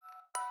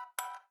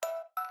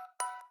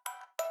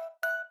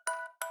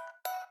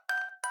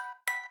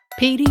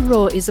PD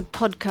Raw is a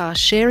podcast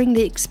sharing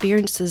the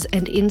experiences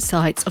and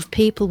insights of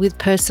people with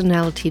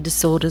personality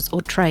disorders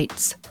or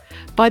traits.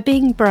 By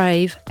being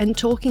brave and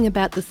talking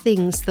about the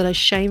things that are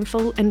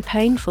shameful and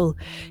painful,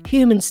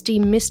 humans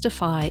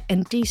demystify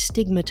and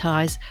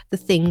destigmatise the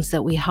things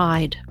that we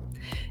hide.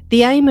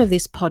 The aim of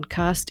this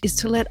podcast is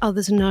to let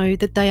others know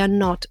that they are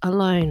not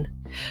alone.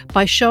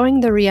 By showing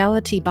the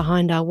reality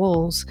behind our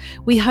walls,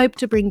 we hope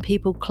to bring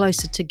people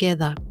closer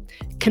together,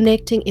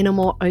 connecting in a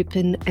more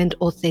open and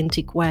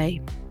authentic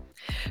way.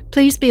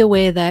 Please be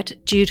aware that,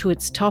 due to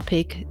its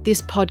topic,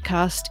 this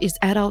podcast is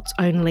adults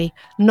only,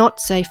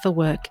 not safe for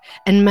work,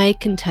 and may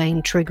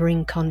contain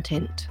triggering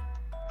content.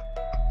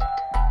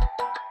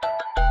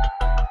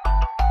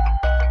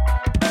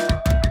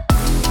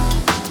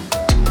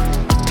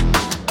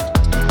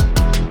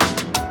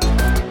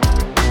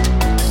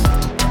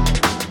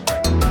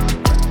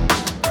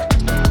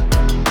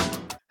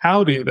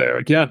 Howdy there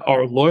again,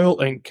 our loyal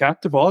and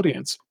captive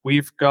audience.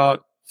 We've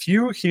got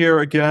Few here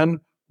again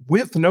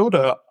with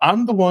Nota.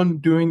 I'm the one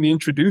doing the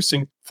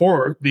introducing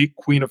for the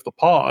Queen of the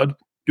Pod,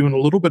 doing a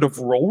little bit of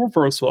role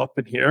reversal up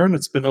in here, and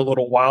it's been a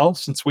little while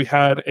since we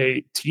had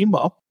a team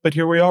up, but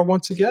here we are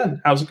once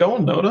again. How's it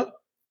going, Nota?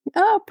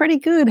 Oh, pretty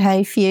good.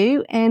 Hey,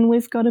 Few. And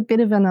we've got a bit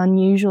of an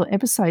unusual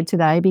episode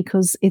today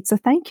because it's a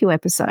thank you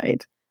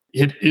episode.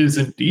 It is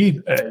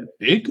indeed a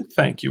big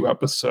thank you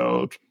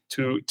episode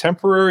to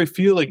Temporary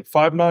Feeling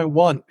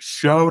 591.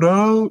 Shout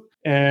out!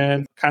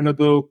 And kind of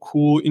the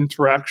cool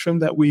interaction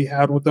that we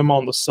had with them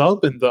on the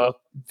sub and the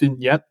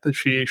vignette that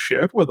she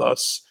shared with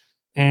us.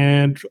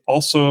 And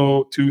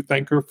also to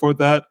thank her for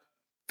that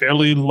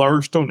fairly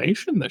large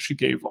donation that she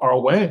gave our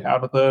way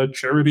out of the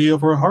charity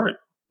of her heart.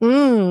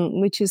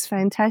 Which is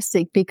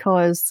fantastic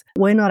because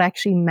we're not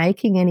actually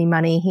making any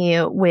money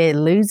here. We're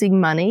losing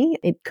money.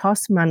 It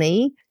costs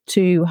money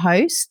to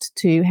host,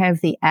 to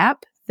have the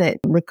app that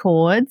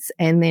records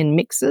and then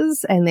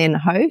mixes and then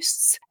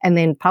hosts and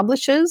then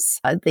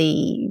publishes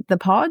the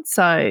pod.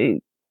 So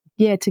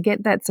yeah, to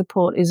get that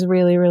support is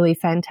really, really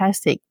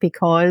fantastic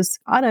because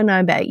I don't know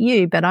about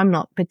you, but I'm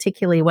not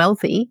particularly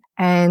wealthy.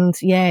 And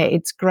yeah,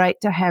 it's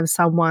great to have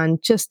someone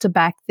just to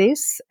back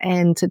this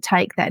and to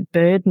take that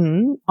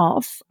burden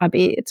off a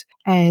bit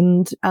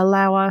and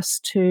allow us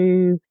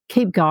to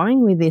keep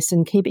going with this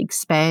and keep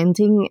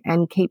expanding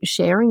and keep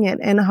sharing it.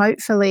 And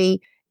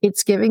hopefully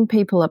it's giving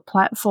people a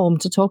platform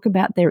to talk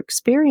about their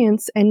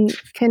experience and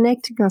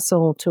connecting us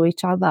all to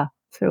each other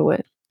through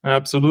it.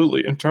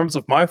 Absolutely. In terms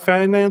of my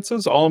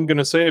finances, all I'm going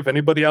to say, if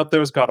anybody out there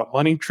has got a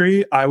money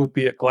tree, I would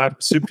be a glad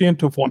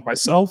recipient of one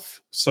myself.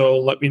 So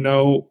let me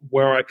know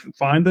where I can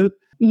find it.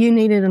 You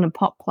need it in a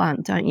pot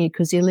plant, don't you?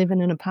 Because you live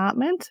in an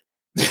apartment.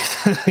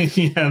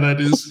 Yeah, that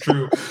is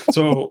true.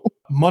 So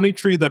money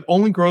tree that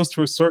only grows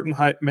to a certain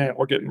height. Man,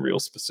 we're getting real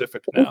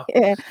specific now.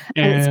 Yeah,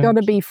 and it's got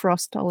to be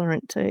frost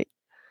tolerant too.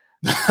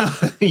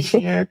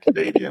 Yeah,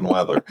 Canadian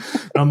weather.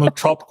 And the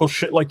tropical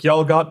shit like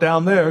y'all got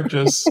down there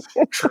just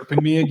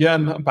tripping me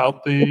again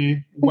about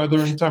the weather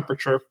and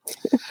temperature.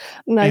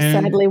 No,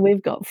 sadly,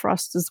 we've got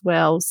frost as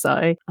well.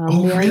 So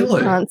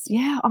really? Plants,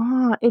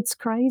 it's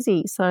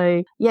crazy.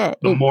 So yeah,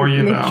 the more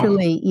you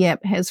literally, know.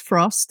 Has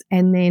frost,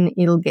 and then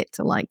it'll get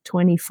to like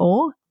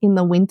 24 in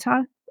the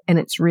winter. And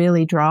it's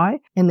really dry,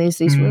 and there's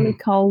these really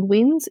cold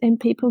winds, and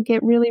people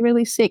get really,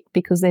 really sick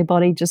because their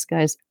body just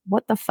goes,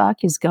 what the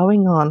fuck is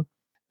going on?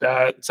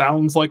 That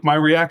sounds like my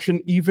reaction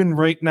even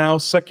right now,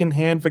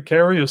 secondhand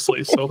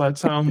vicariously. So that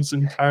sounds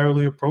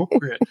entirely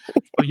appropriate.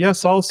 But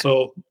yes,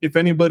 also, if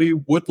anybody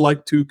would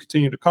like to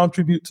continue to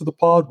contribute to the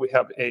pod, we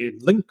have a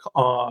link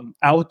on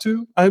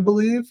Alitu, I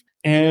believe.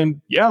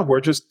 And yeah,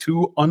 we're just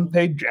two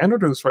unpaid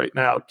janitors right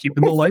now,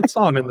 keeping the lights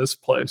on in this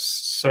place.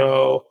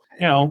 So,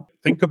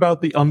 think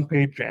about the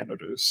unpaid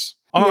janitors.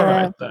 All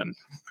right, then.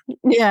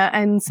 Yeah,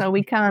 and so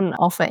we can't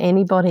offer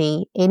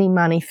anybody any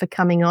money for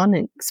coming on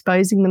and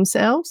exposing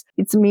themselves.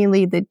 It's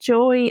merely the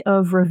joy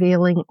of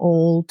revealing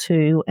all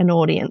to an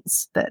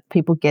audience that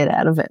people get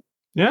out of it.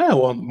 Yeah,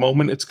 well, at the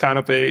moment it's kind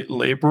of a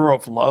labor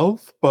of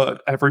love,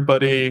 but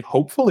everybody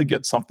hopefully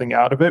gets something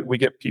out of it. We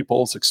get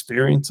people's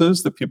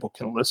experiences that people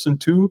can listen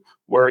to.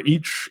 We're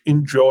each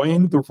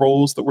enjoying the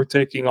roles that we're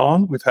taking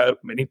on. We've had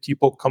many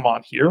people come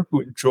on here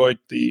who enjoyed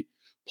the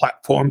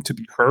platform to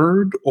be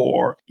heard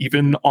or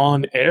even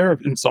on air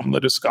in some of the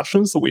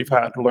discussions that we've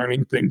had,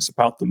 learning things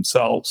about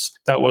themselves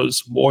that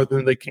was more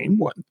than they came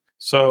with.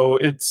 So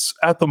it's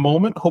at the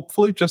moment,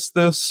 hopefully just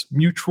this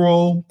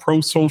mutual,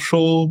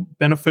 pro-social,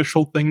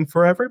 beneficial thing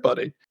for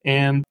everybody.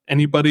 And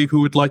anybody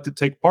who would like to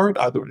take part,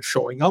 either in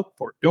showing up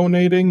or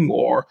donating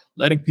or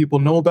letting people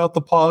know about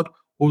the pod,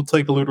 will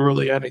take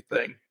literally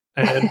anything.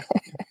 And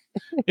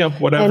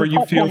whatever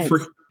you feel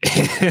for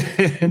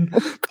and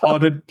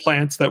potted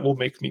plants that will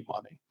make me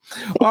money.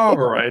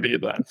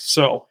 Alrighty then.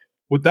 So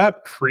with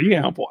that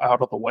preamble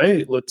out of the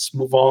way, let's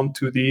move on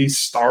to the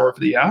star of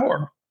the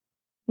hour.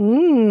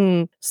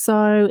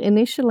 So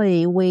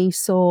initially we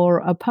saw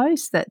a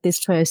post that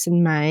this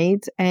person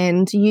made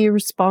and you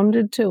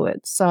responded to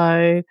it.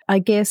 So I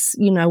guess,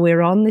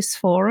 we're on this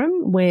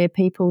forum where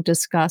people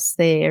discuss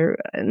their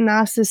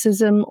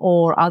narcissism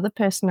or other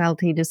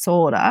personality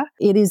disorder.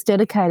 It is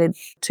dedicated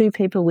to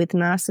people with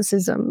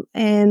narcissism.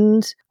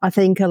 And I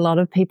think a lot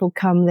of people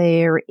come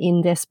there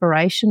in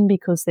desperation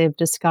because they've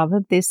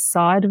discovered this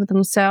side of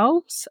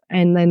themselves,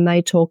 and then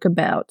they talk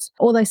about,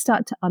 or they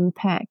start to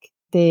unpack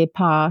their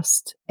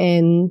past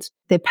and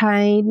their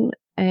pain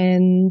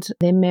and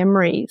their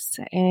memories.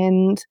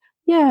 And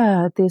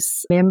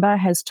this member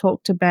has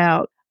talked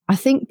about, I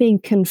think, being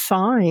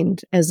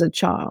confined as a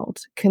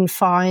child,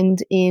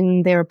 confined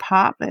in their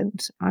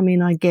apartment. I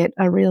mean, I get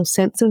a real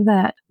sense of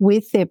that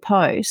with their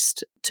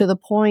post, to the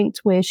point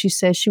where she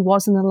says she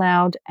wasn't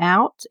allowed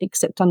out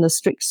except under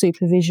strict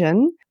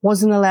supervision,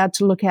 wasn't allowed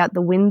to look out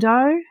the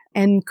window,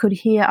 and could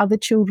hear other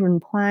children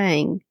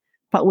playing,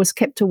 but was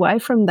kept away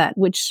from that,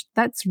 which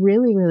that's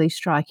really, really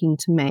striking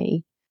to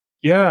me.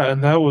 Yeah,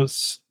 and that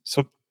was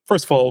so.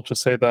 First of all, I'll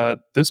just say that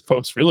this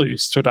post really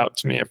stood out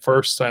to me at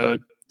first. I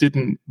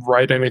didn't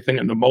write anything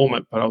in the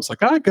moment, but I was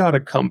like, I gotta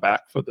come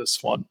back for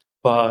this one.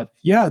 But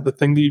yeah, the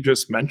thing that you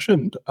just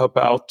mentioned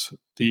about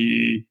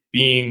the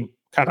being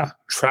kind of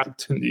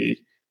trapped in the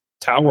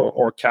tower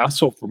or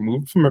castle,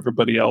 removed from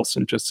everybody else,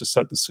 and just to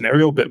set the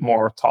scenario a bit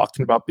more,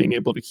 talking about being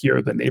able to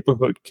hear the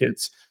neighborhood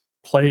kids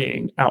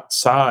playing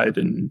outside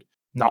and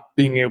not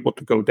being able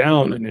to go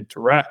down and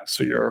interact.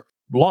 So you're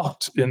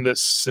locked in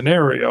this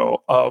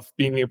scenario of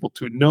being able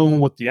to know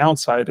what the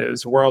outside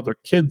is, where other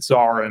kids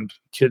are, and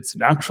kids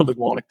naturally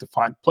wanting to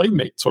find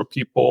playmates or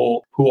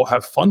people who will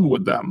have fun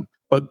with them,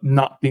 but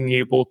not being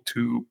able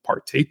to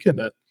partake in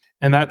it.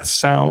 And that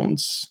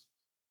sounds,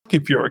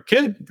 if you're a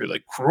kid,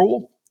 really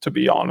cruel, to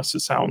be honest.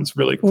 It sounds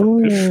really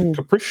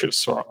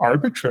capricious or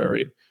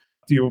arbitrary.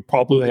 You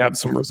probably have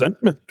some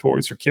resentment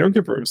towards your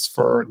caregivers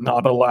for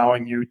not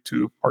allowing you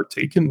to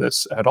partake in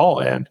this at all.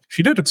 And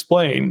she did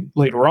explain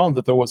later on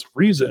that there was a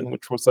reason,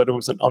 which was that it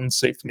was an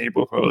unsafe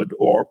neighborhood,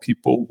 or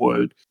people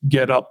would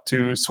get up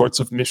to sorts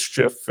of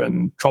mischief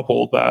and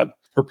trouble that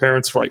her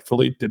parents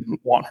rightfully didn't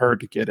want her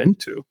to get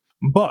into.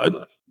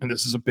 But, and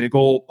this is a big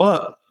old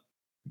but,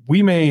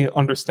 we may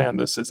understand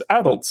this as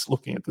adults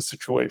looking at the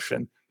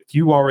situation. If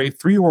you are a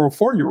 3 or a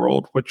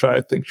 4-year-old, which I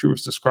think she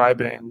was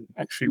describing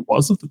actually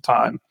was at the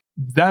time,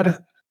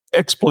 that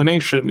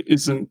explanation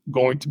isn't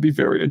going to be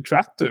very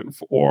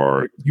attractive,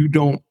 or you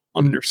don't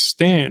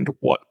understand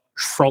what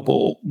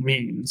trouble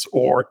means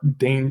or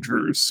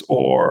dangers.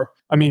 Or,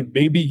 I mean,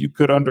 maybe you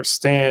could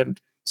understand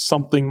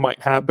something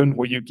might happen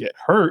where you get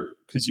hurt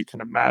because you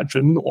can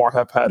imagine or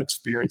have had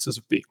experiences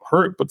of being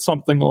hurt, but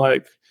something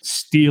like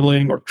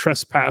stealing or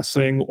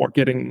trespassing or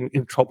getting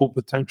in trouble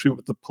potentially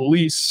with the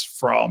police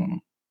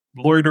from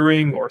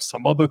loitering or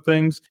some other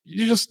things,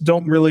 you just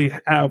don't really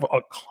have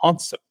a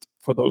concept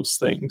for those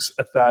things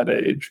at that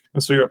age.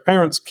 And so your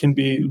parents can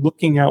be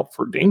looking out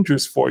for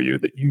dangers for you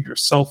that you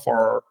yourself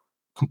are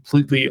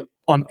completely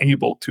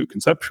unable to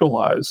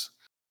conceptualize.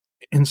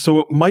 And so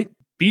it might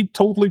be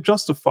totally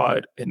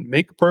justified and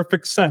make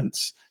perfect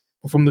sense,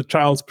 but from the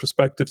child's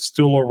perspective,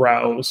 still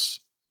arouse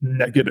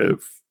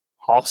negative,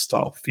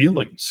 hostile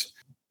feelings.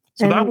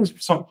 So that was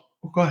some.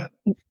 Oh, go ahead.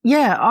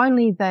 Yeah,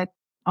 only that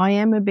I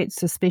am a bit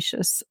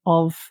suspicious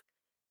of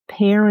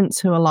parents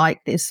who are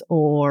like this,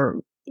 or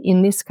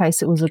in this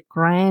case, it was a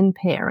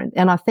grandparent.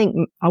 And I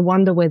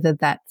wonder whether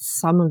that's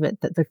some of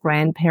it, that the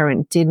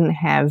grandparent didn't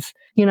have,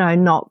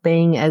 not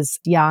being as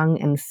young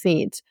and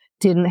fit,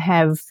 didn't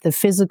have the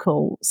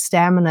physical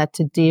stamina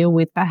to deal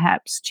with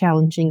perhaps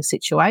challenging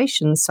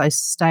situations, so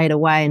stayed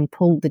away and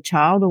pulled the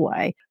child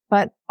away.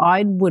 But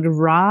I would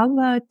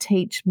rather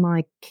teach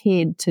my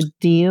kid to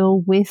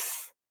deal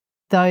with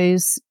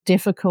those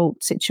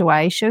difficult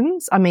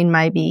situations. I mean,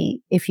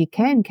 maybe if you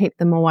can, keep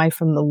them away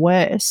from the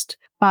worst,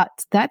 but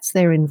that's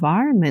their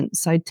environment.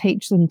 So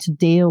teach them to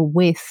deal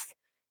with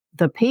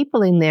the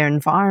people in their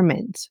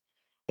environment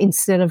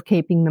instead of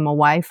keeping them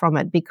away from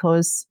it,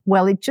 because,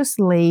 well, it just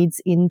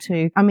leads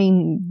into,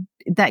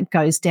 that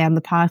goes down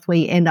the path where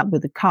you end up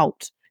with a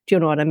cult. Do you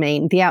know what I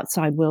mean? The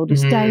outside world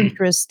is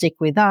dangerous. Stick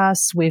with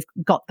us. We've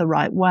got the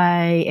right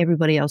way.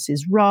 Everybody else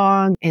is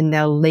wrong. And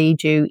they'll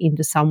lead you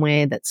into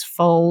somewhere that's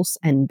false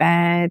and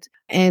bad.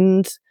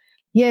 And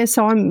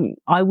so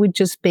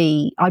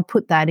I'd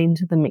put that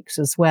into the mix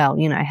as well.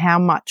 How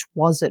much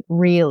was it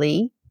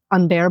really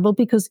unbearable?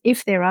 Because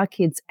if there are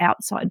kids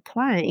outside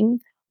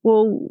playing,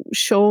 well,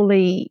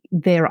 surely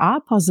there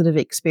are positive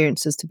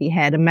experiences to be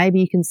had. And maybe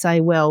you can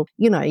say, well,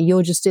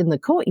 you're just in the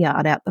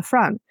courtyard out the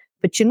front,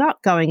 but you're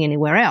not going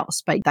anywhere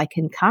else. But they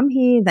can come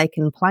here, they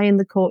can play in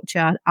the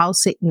courtyard, I'll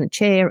sit in the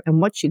chair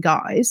and watch you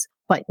guys,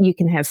 but you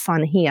can have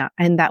fun here.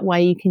 And that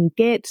way you can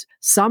get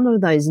some of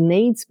those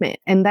needs met.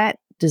 And that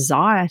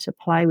desire to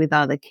play with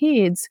other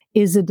kids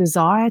is a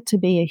desire to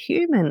be a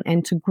human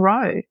and to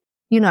grow.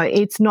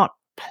 It's not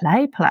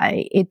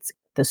play, it's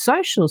the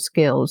social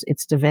skills,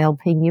 it's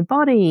developing your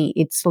body,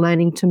 it's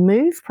learning to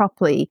move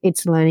properly,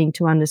 it's learning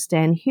to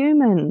understand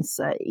humans,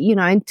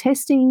 and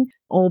testing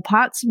all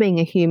parts of being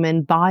a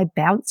human by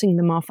bouncing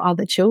them off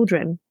other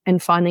children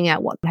and finding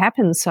out what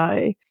happens.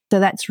 So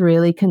that's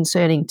really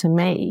concerning to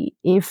me.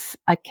 If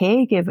a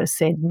caregiver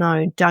said,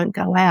 no, don't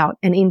go out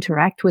and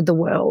interact with the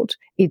world,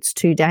 it's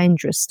too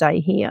dangerous, stay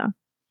here.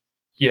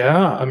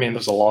 Yeah, I mean,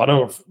 there's a lot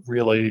of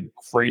really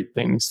great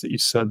things that you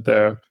said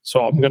there.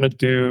 So I'm going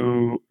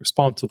to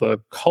respond to the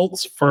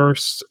cults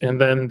first and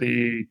then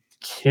the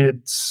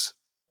kids.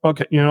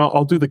 Okay,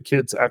 I'll do the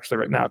kids actually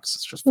right now because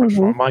it's just fresh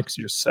on my mind because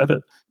you just said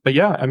it. But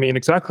yeah, I mean,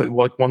 exactly.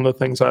 Like one of the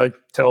things I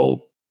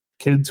tell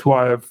kids who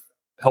I've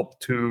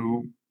helped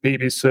to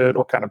babysit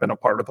or kind of been a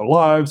part of their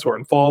lives or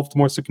involved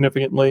more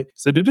significantly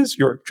is that it is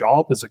your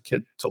job as a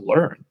kid to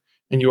learn.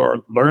 And you are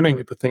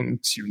learning the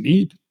things you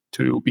need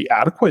to be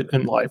adequate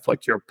in life.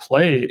 Like your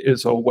play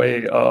is a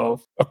way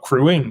of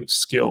accruing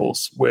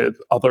skills with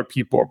other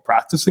people or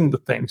practicing the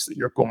things that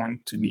you're going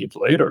to need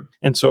later.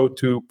 And so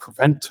to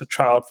prevent a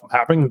child from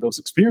having those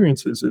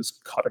experiences is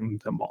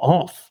cutting them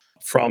off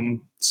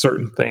from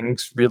certain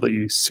things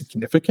really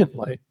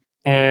significantly.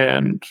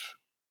 And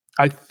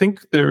I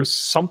think there's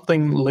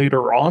something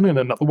later on in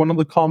another one of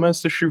the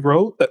comments that she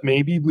wrote that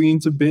maybe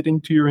leans a bit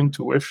into your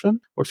intuition,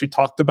 where she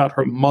talked about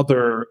her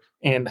mother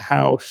and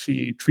how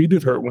she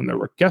treated her when there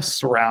were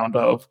guests around,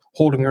 of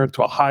holding her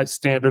to a high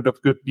standard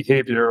of good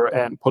behavior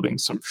and putting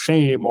some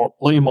shame or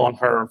blame on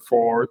her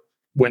for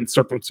when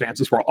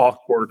circumstances were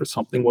awkward or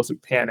something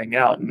wasn't panning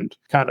out, and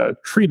kind of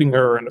treating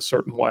her in a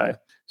certain way.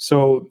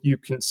 So you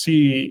can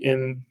see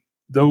in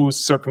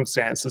those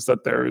circumstances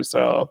that there's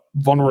a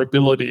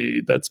vulnerability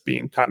that's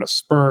being kind of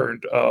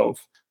spurned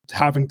of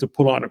having to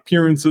put on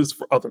appearances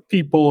for other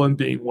people and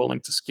being willing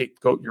to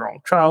scapegoat your own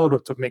child or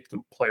to make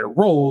them play a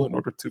role in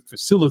order to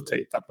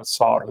facilitate that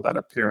facade or that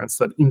appearance,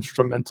 that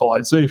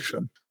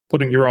instrumentalization,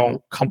 putting your own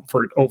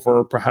comfort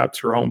over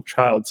perhaps your own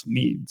child's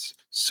needs.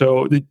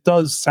 So it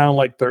does sound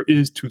like there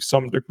is, to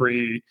some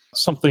degree,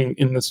 something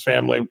in this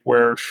family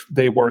where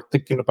they were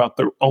thinking about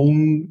their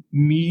own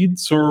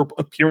needs or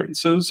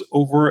appearances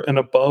over and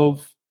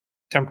above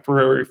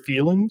temporary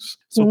feelings.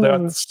 So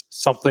that's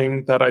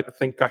something that I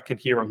think I can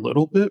hear a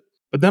little bit.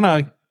 But then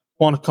I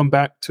want to come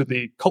back to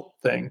the cult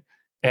thing.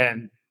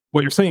 And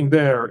what you're saying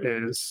there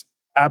is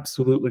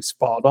absolutely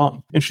spot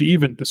on. And she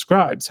even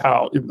describes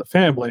how in the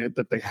family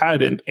that they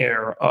had an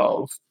air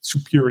of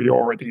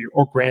superiority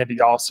or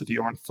grandiosity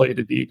or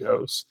inflated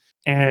egos.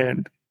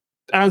 And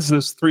as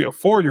this 3 or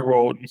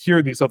 4-year-old, you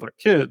hear these other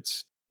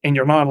kids and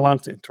you're not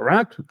allowed to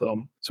interact with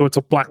them. So it's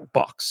a black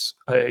box.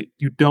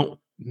 You don't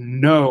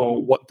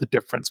know what the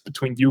difference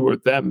between you or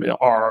them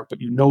are, but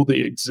you know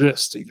they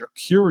exist and you're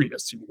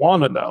curious, you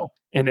want to know.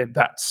 And in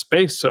that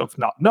space of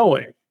not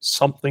knowing,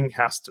 something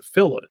has to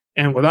fill it.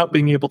 And without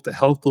being able to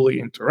healthily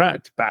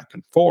interact back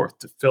and forth,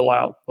 to fill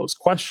out those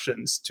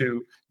questions,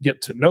 to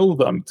get to know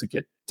them, to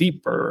get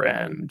deeper,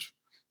 and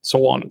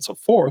so on and so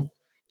forth,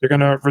 you're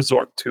going to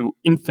resort to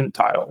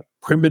infantile,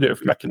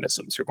 primitive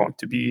mechanisms. You're going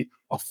to be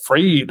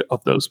afraid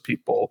of those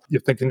people.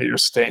 You're thinking that you're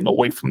staying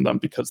away from them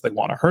because they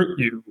want to hurt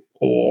you,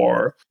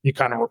 or you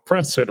kind of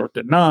repress it or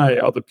deny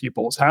other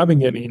people's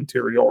having any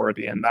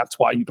interiority. And that's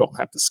why you don't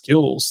have the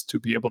skills to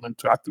be able to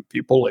interact with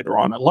people later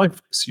on in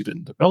life because you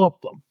didn't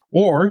develop them.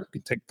 Or you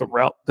can take the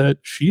route that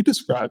she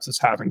describes as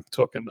having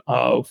taken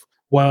of,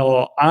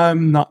 well,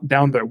 I'm not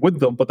down there with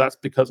them, but that's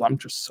because I'm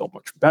just so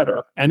much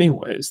better.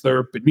 Anyways,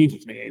 they're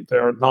beneath me.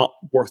 They're not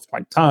worth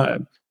my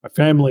time. My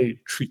family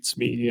treats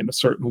me in a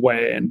certain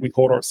way, and we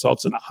hold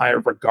ourselves in a higher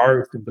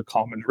regard than the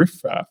common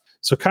riffraff.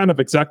 So kind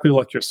of exactly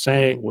like you're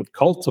saying with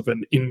cult of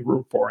an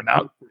in-group or an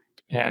out-group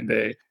and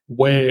a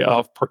way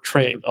of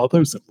portraying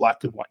others in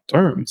black and white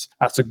terms,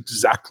 that's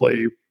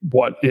exactly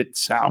what it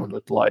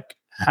sounded like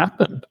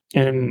happened.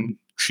 And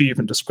she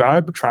even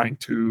described trying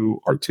to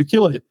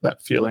articulate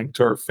that feeling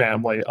to her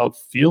family of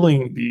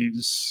feeling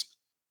these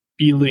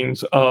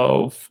feelings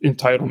of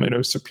entitlement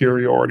or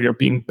superiority or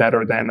being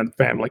better than, and the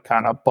family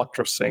kind of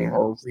buttressing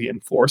or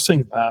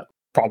reinforcing that,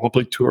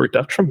 probably to her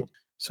detriment.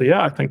 So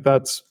yeah, I think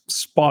that's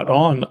spot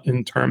on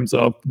in terms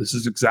of this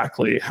is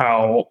exactly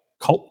how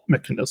cult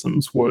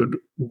mechanisms would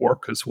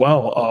work as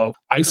well, of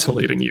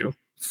isolating you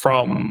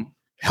from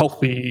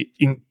healthy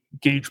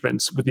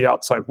engagements with the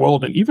outside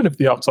world. And even if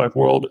the outside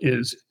world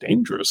is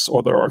dangerous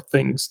or there are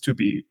things to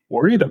be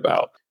worried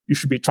about, you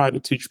should be trying to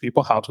teach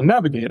people how to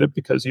navigate it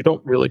because you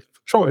don't really have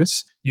a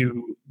choice.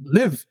 You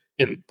live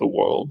in the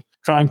world.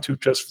 Trying to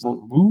just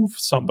remove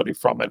somebody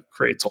from it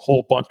creates a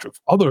whole bunch of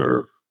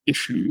other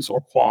issues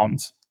or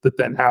qualms that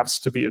then has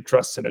to be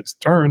addressed in its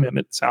turn. And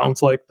it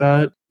sounds like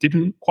that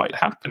didn't quite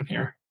happen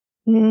here.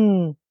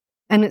 And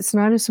it's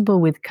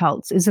noticeable with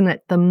cults, isn't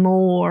it? The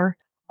more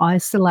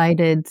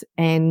isolated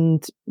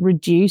and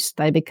reduced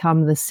they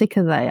become, the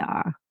sicker they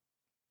are.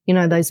 You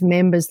know, those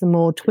members, the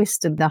more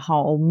twisted the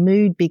whole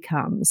mood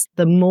becomes,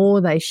 the more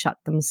they shut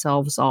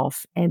themselves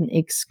off and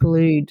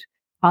exclude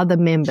other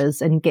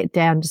members and get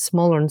down to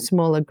smaller and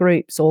smaller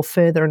groups or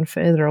further and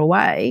further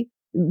away,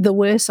 the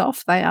worse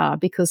off they are,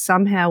 because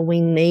somehow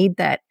we need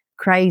that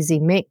crazy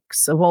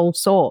mix of all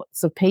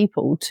sorts of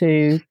people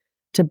to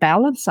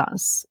balance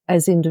us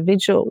as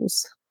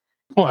individuals.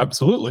 Oh,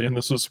 absolutely. And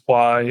this is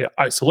why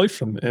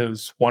isolation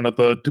is one of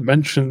the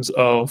dimensions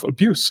of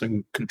abuse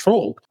and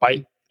control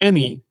by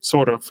any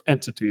sort of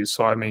entity.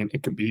 So, I mean,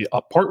 it can be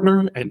a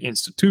partner, an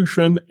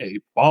institution, a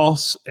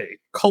boss, a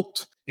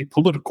cult, a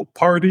political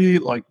party,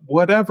 like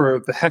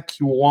whatever the heck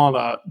you want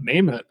to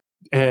name it.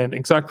 And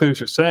exactly as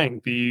you're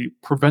saying, the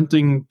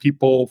preventing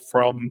people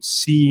from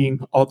seeing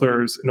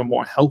others in a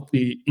more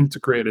healthy,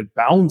 integrated,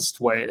 balanced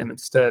way, and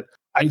instead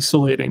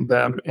isolating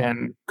them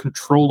and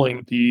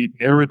controlling the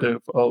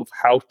narrative of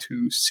how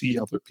to see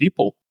other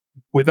people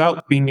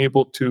without being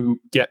able to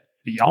get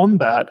beyond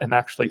that and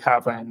actually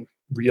having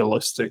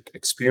realistic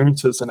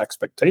experiences and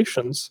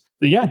expectations,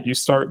 then yeah, you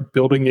start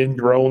building in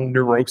your own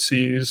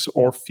neuroses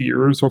or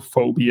fears or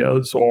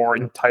phobias or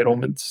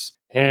entitlements,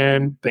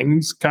 and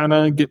things kind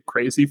of get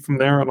crazy from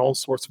there in all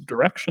sorts of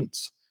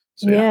directions.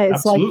 So yeah, Yeah,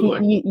 it's like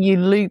absolutely. you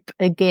loop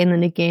again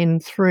and again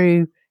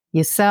through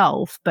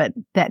yourself, but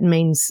that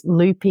means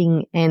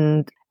looping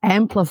and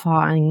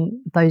amplifying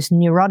those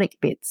neurotic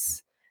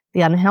bits,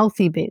 the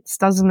unhealthy bits,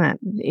 doesn't it?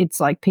 It's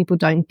like people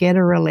don't get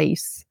a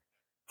release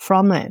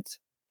from it.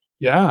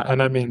 Yeah.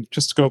 And I mean,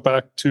 just to go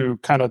back to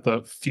kind of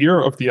the fear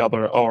of the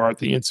other or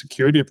the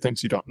insecurity of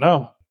things you don't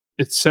know,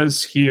 it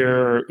says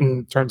here,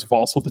 in terms of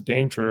also the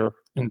danger,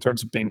 in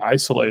terms of being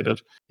isolated,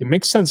 it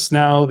makes sense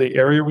now. The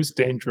area was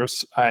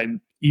dangerous. I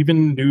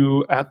even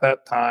knew at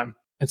that time.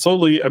 And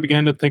slowly I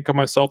began to think of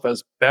myself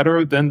as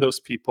better than those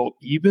people,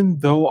 even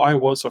though I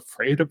was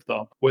afraid of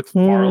them with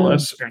far Mm,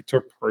 less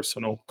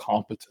interpersonal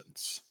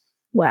competence.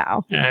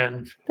 wow.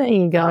 And There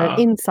you go. uh,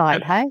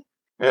 Insight, hey?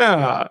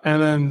 yeah,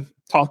 and then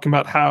talking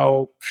about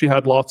how she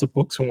had lots of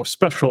books and was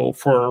special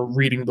for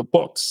reading the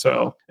books.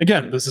 So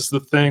again, this is the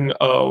thing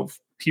of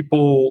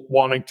people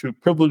wanting to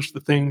privilege the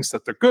things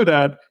that they're good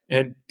at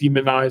and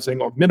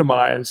demonizing or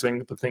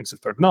minimizing the things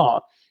that they're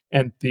not.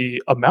 And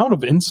the amount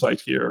of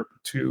insight here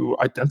to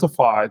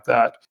identify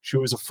that she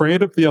was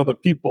afraid of the other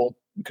people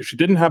because she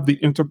didn't have the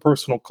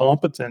interpersonal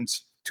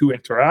competence to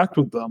interact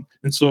with them.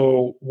 And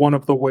so one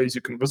of the ways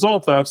you can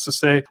resolve that is to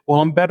say,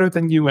 well, I'm better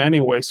than you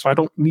anyway, so I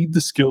don't need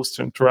the skills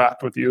to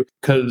interact with you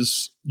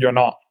because you're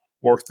not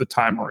worth the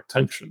time or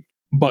attention.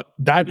 But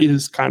that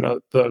is kind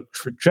of the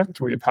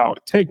trajectory of how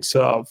it takes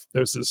of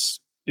there's this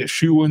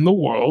issue in the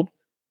world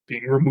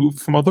being removed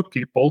from other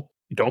people.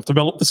 You don't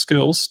develop the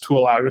skills to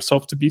allow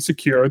yourself to be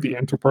secure, the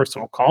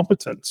interpersonal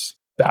competence.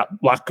 That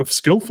lack of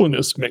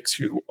skillfulness makes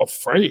you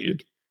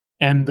afraid,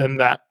 and then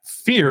that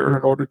fear,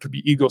 in order to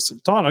be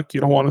egosyntonic, you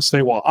don't want to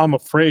say, well, I'm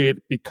afraid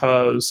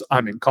because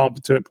I'm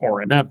incompetent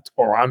or inept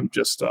or I'm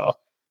just a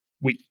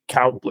weak,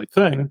 cowardly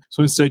thing.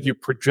 So instead, you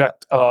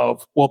project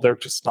of, well, they're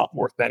just not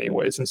worth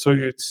anyways. And so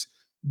it's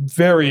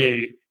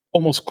very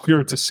almost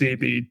clear to see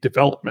the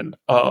development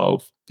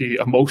of the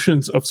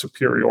emotions of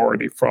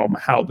superiority from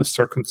how the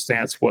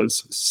circumstance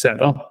was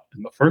set up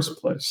in the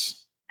first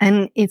place.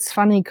 And it's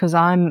funny because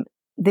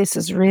this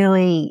is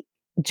really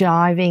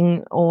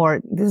jiving,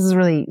 or this is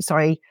really,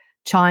 sorry,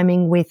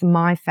 chiming with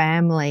my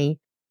family.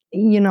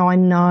 You know, I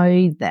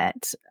know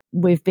that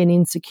we've been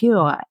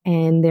insecure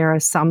and there are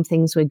some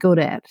things we're good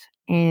at.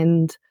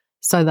 And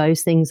so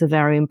those things are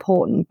very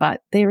important.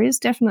 But there is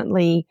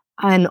definitely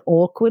an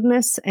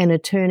awkwardness and a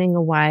turning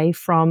away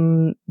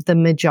from the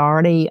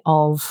majority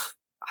of,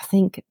 I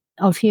think,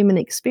 of human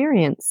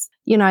experience.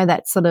 You know,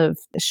 that sort of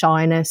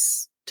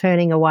shyness,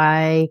 turning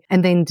away,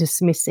 and then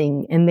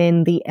dismissing, and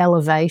then the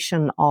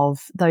elevation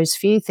of those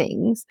few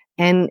things.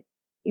 And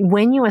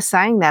when you were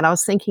saying that, I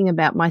was thinking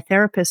about my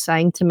therapist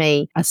saying to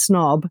me, a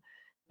snob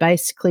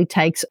basically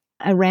takes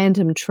a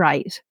random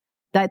trait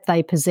that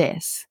they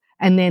possess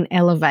and then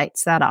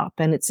elevates that up.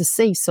 And it's a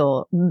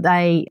seesaw.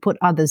 They put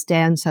others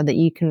down so that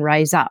you can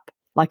raise up,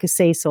 like a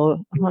seesaw.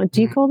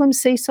 Do you call them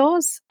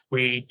seesaws?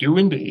 We do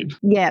indeed.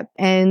 Yeah.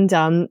 And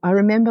I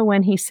remember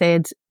when he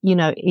said, you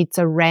know, it's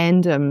a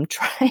random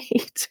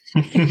trait.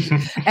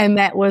 And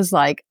that was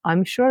like,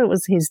 I'm sure it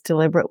was his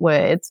deliberate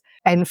words.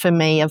 And for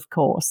me, of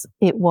course,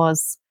 it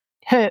was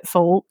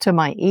hurtful to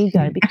my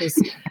ego because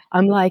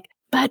I'm like,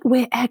 but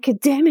we're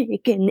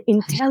academic and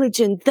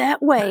intelligent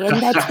that way. And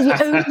that's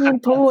the only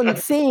important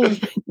thing.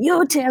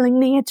 You're telling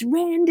me it's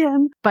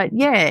random. But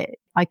yeah,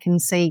 I can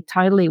see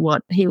totally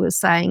what he was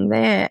saying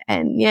there.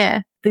 And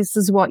yeah, this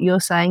is what you're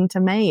saying to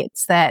me.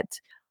 It's that,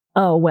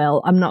 oh,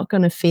 well, I'm not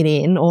going to fit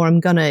in, or I'm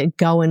going to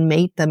go and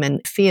meet them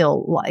and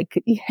feel like,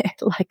 yeah,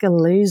 like a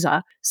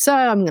loser. So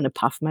I'm going to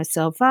puff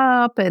myself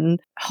up and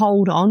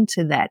hold on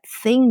to that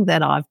thing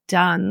that I've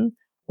done,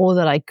 or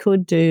that I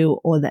could do,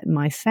 or that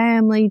my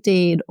family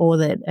did, or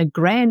that a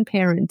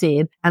grandparent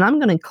did. And I'm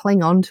going to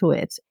cling on to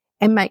it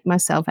and make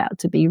myself out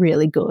to be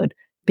really good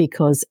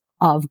because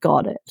I've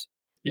got it.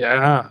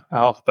 Yeah.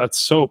 Oh, that's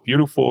so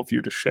beautiful of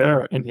you to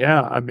share. And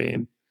yeah, I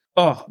mean,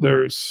 oh,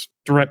 there's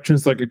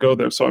directions that could go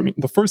there. So, I mean,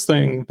 the first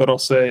thing that I'll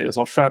say is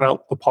I'll shout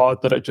out the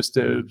pod that I just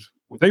did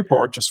with April,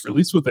 or just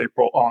released with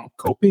April, on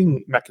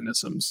coping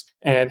mechanisms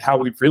and how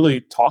we've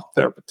really talked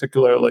there,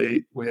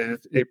 particularly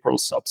with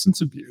April's substance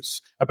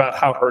abuse, about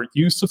how her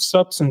use of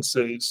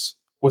substances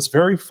was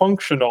very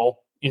functional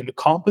in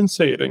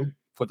compensating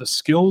for the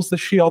skills that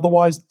she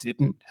otherwise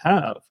didn't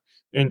have.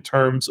 in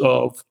terms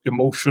of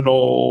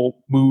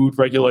emotional mood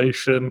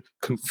regulation,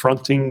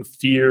 confronting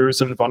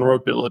fears and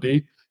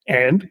vulnerability,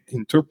 and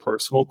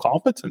interpersonal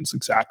competence,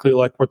 exactly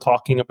like we're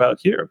talking about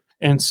here.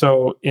 And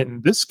so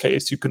in this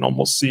case, you can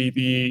almost see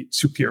the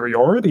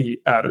superiority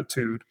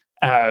attitude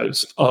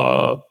as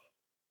a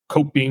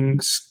coping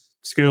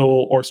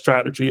skill or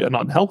strategy, an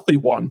unhealthy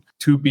one,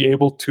 to be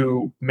able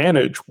to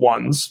manage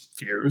one's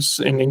fears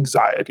and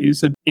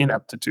anxieties and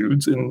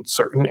ineptitudes in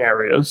certain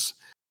areas.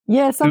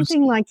 Yeah,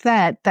 something like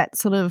that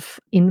sort of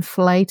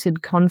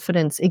inflated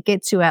confidence, it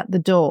gets you out the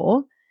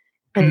door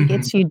and it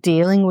gets you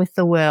dealing with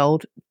the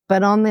world.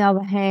 But on the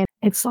other hand,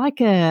 it's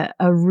like a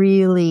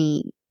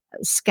really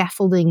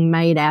scaffolding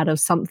made out of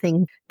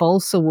something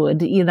balsa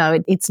wood.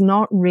 It's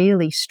not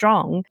really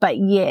strong, but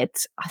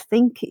yet I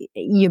think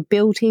you're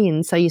built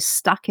in, so you're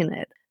stuck in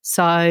it.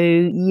 So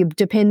you're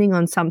depending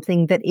on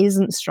something that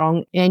isn't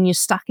strong and you're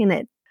stuck in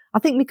it. I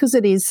think because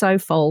it is so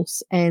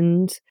false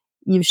and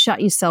you've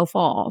shut yourself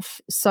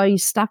off, so you're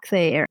stuck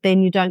there,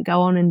 then you don't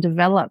go on and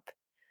develop,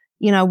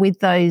 with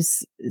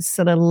those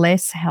sort of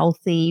less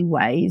healthy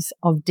ways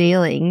of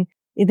dealing.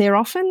 They're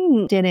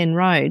often dead end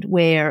road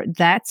where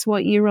that's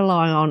what you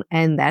rely on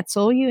and that's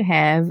all you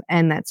have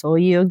and that's all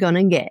you're going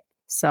to get.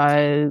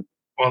 So,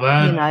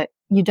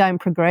 you don't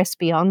progress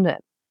beyond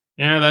it.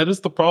 Yeah, that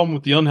is the problem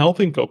with the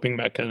unhealthy coping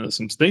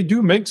mechanisms. They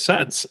do make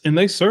sense and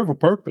they serve a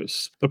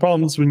purpose. The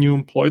problem is when you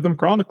employ them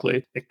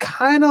chronically, it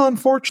kind of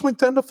unfortunately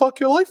tend to fuck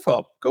your life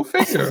up. Go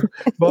figure.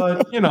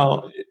 But,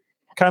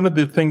 kind of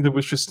the thing that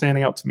was just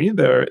standing out to me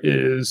there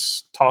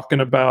is talking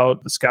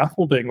about the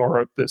scaffolding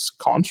or this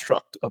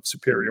construct of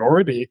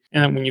superiority.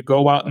 And when you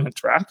go out and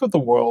interact with the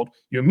world,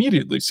 you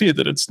immediately see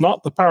that it's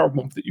not the power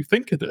move that you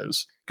think it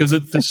is, because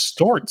it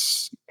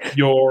distorts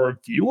your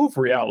view of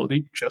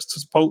reality just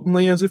as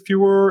potently as if you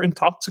were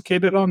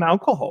intoxicated on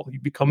alcohol. You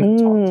become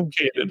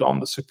intoxicated on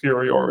the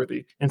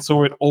superiority. And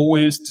so it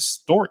always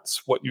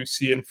distorts what you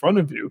see in front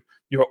of you.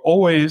 You're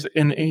always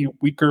in a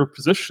weaker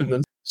position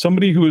than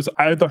somebody who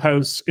either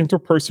has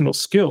interpersonal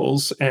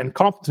skills and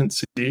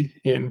competency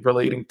in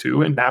relating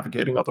to and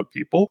navigating other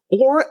people,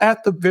 or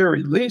at the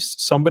very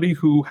least, somebody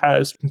who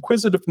has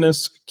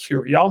inquisitiveness,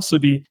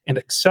 curiosity, and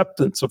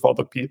acceptance of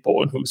other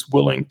people, and who's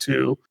willing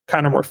to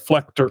kind of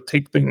reflect or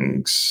take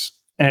things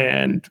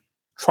and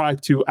try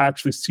to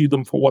actually see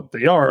them for what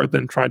they are,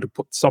 than trying to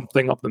put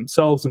something of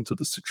themselves into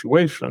the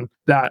situation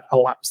that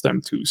allows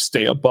them to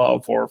stay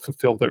above or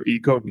fulfill their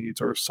ego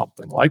needs or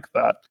something like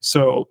that.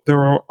 So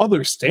there are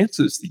other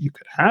stances that you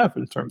could have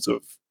in terms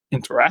of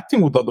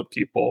interacting with other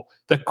people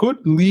that could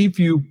leave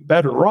you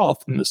better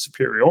off in the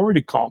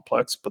superiority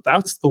complex, but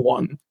that's the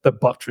one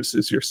that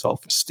buttresses your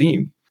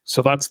self-esteem.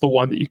 So that's the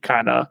one that you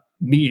kind of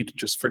need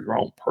just for your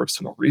own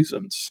personal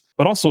reasons.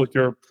 But also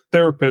your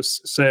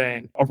therapist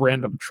saying a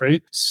random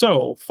trait,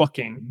 so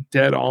fucking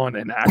dead on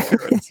and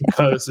accurate,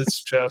 because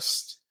it's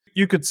just,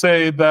 you could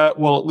say that,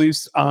 well, at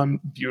least I'm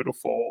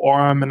beautiful, or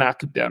I'm an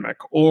academic,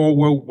 or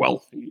we're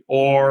wealthy,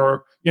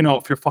 or,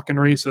 if you're fucking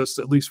racist,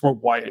 at least we're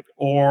white,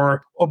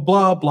 or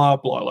blah, blah,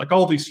 blah. Like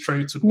all these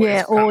traits and ways.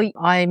 Yeah, or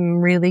I'm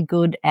really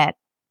good at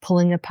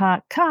pulling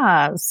apart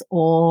cars,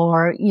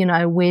 or,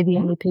 we're the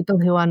only people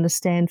who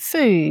understand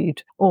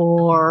food,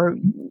 or,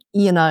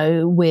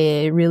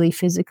 we're really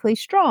physically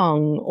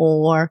strong,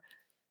 or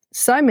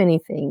so many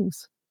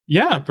things.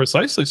 Yeah,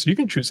 precisely. So you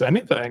can choose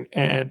anything.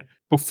 And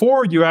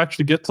before you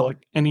actually get to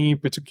like any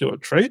particular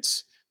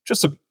traits,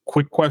 just a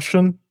quick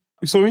question.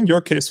 So in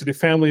your case, with your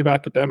family of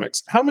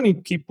academics, how many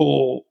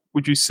people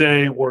would you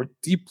say were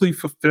deeply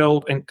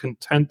fulfilled and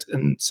content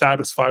and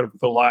satisfied with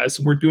their lives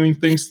and were doing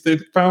things they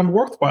found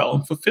worthwhile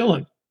and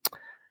fulfilling?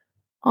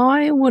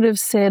 I would have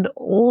said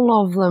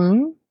all of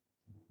them.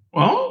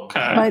 Well,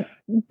 okay.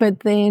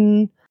 But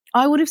then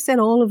I would have said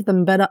all of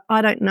them, but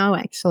I don't know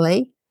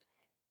actually,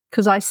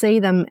 because I see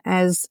them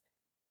as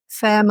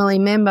family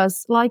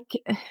members. Like,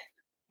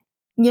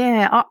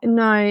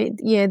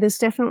 there's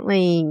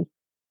definitely,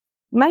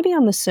 maybe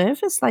on the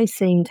surface they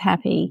seemed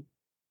happy,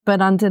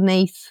 but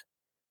underneath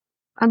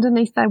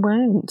they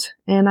weren't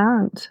and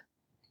aren't.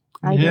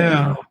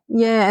 Yeah.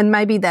 Yeah, and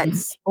maybe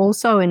that's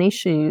also an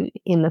issue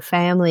in the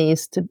family,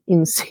 is to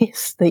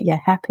insist that you're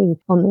happy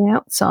on the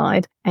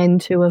outside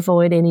and to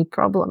avoid any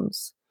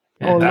problems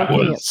or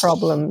looking at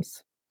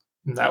problems.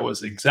 That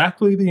was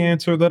exactly the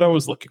answer that I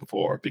was looking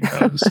for,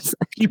 because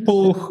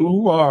people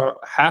who are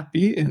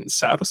happy and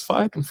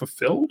satisfied and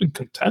fulfilled and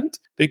content,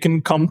 they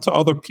can come to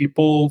other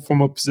people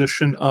from a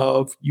position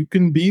of, you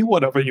can be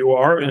whatever you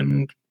are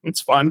and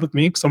it's fine with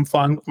me because I'm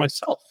fine with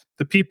myself.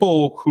 The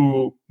people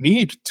who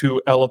need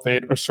to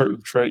elevate a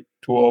certain trait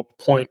to a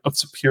point of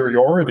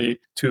superiority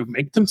to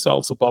make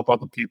themselves above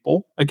other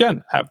people,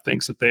 again, have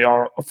things that they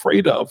are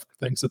afraid of,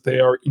 things that they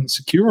are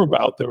insecure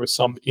about. There is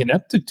some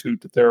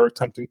ineptitude that they're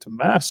attempting to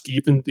mask.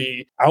 Even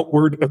the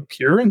outward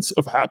appearance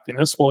of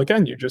happiness, well,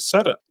 again, you just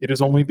said it. It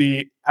is only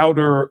the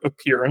outer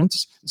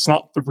appearance. It's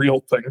not the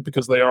real thing,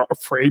 because they are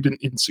afraid and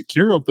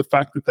insecure of the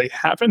fact that they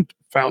haven't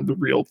found the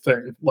real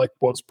thing like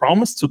was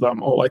promised to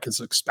them or like is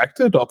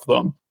expected of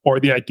them, or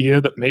the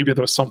idea that maybe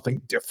there's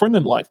something different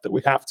in life that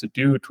we have to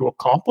do to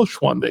accomplish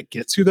accomplish one that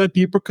gets you that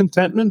deeper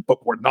contentment,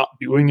 but we're not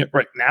doing it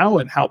right now.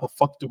 And how the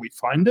fuck do we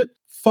find it?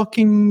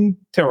 Fucking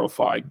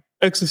terrifying,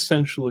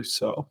 existentially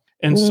so.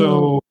 And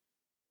so,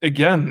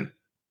 again,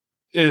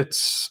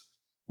 it's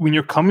when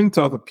you're coming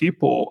to other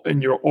people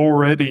and you're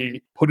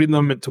already putting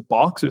them into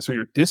boxes, or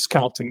you're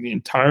discounting the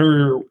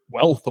entire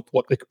wealth of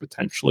what they could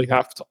potentially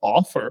have to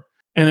offer.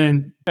 And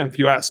then if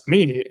you ask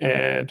me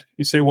and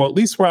you say, well, at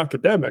least we're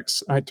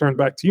academics, I turn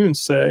back to you and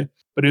say,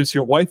 but is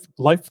your life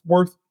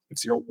worth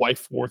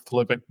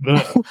living?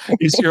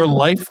 Is your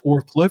life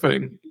worth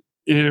living?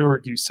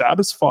 Are you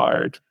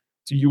satisfied?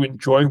 Do you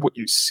enjoy what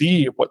you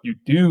see, what you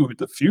do,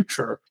 the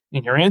future?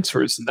 And your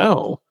answer is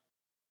no.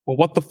 Well,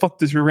 what the fuck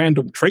does your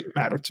random trait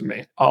matter to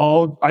me?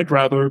 I'd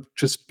rather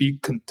just be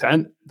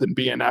content than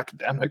be an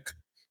academic.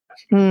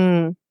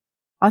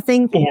 I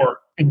think, or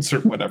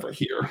insert whatever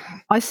here.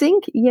 I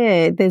think,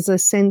 yeah, there's a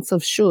sense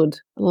of should.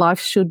 Life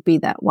should be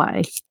that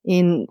way.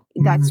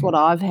 That's what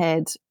I've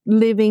had,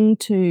 living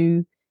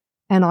to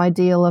an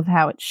ideal of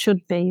how it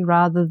should be,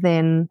 rather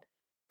than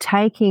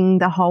taking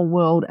the whole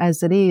world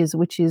as it is,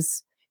 which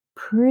is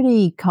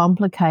pretty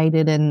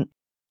complicated. And,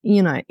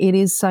 it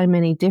is so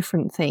many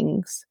different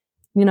things.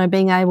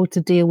 Being able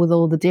to deal with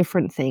all the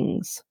different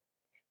things.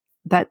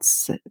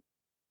 That's,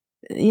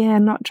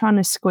 not trying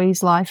to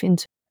squeeze life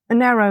into a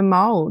narrow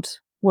mold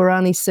where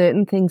only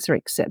certain things are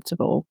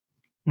acceptable.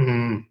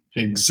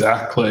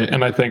 Exactly.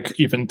 And I think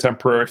even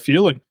temporary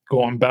feeling,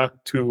 going back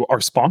to our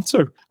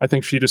sponsor, I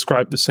think she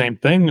described the same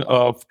thing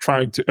of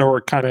trying to,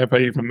 or kind of I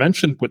even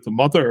mentioned with the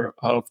mother,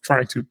 of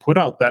trying to put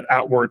out that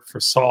outward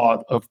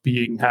facade of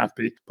being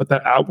happy, but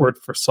that outward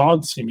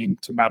facade seeming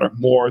to matter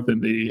more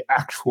than the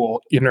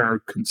actual inner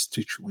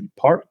constituent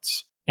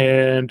parts.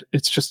 And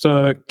it's just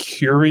a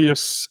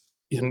curious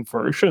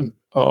inversion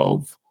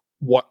of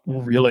what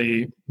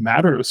really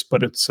matters,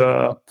 but it's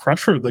a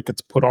pressure that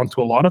gets put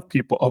onto a lot of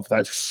people of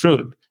that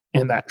should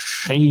and that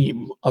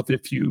shame of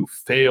if you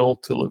fail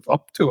to live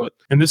up to it.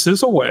 And this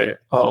is a way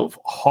of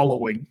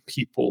hollowing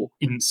people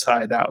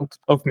inside out,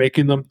 of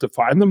making them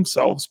define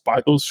themselves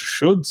by those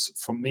shoulds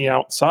from the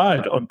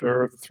outside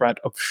under threat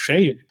of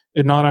shame,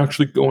 and not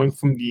actually going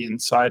from the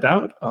inside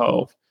out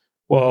of,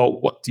 well,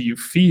 what do you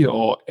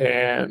feel?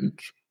 And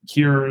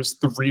here's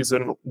the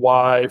reason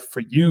why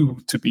for you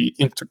to be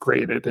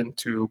integrated and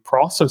to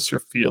process your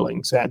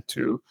feelings and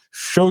to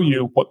show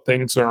you what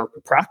things are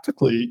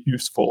practically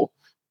useful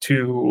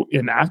to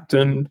enact.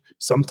 And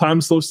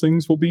sometimes those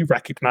things will be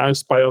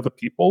recognized by other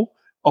people.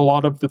 A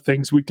lot of the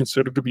things we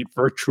consider to be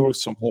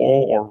virtuous or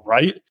moral or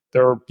right,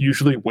 there are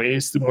usually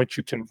ways in which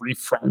you can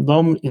reframe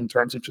them in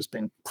terms of just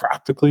being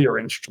practically or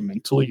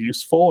instrumentally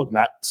useful. And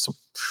that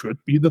should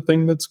be the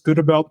thing that's good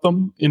about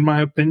them, in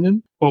my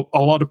opinion. But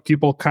a lot of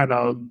people kind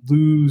of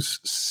lose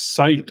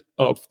sight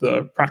of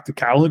the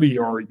practicality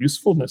or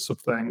usefulness of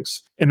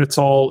things. And it's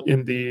all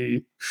in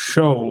the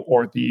show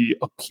or the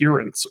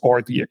appearance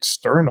or the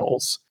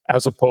externals,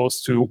 as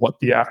opposed to what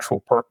the actual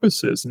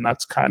purpose is. And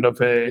that's kind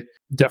of a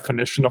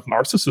definition of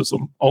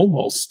narcissism,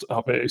 almost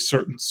of a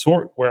certain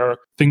sort, where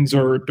things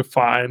are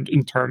defined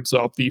in terms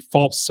of the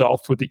false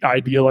self or the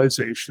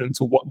idealizations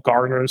of what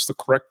garners the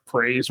correct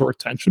praise or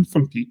attention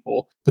from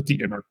people. But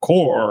the inner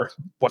core,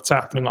 what's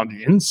happening on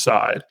the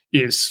inside,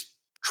 is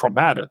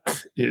traumatic,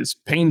 is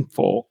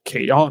painful,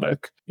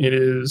 chaotic. It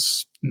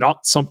is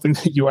not something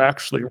that you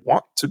actually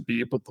want to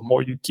be, but the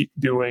more you keep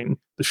doing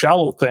the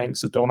shallow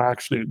things that don't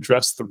actually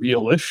address the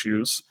real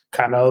issues,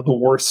 kind of the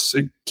worse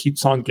it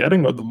keeps on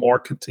getting, or the more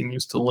it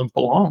continues to limp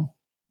along.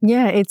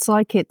 Yeah, it's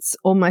like it's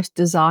almost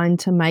designed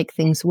to make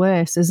things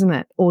worse, isn't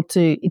it? Or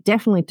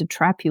definitely to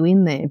trap you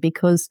in there,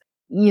 because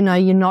you're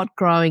not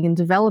growing and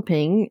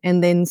developing,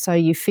 and then so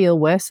you feel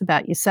worse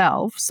about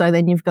yourself. So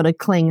then you've got to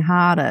cling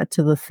harder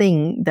to the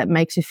thing that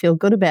makes you feel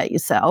good about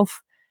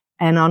yourself,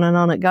 and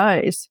on it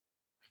goes.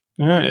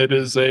 Yeah, it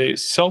is a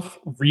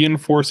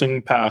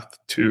self-reinforcing path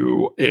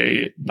to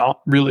a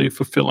not really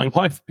fulfilling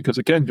life, because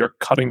again, you're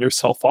cutting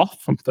yourself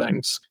off from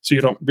things. So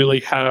you don't really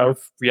have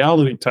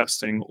reality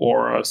testing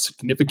or a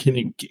significant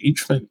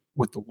engagement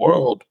with the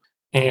world.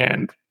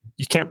 And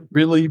you can't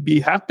really be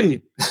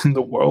happy in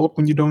the world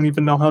when you don't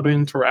even know how to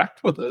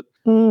interact with it.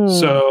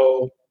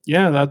 So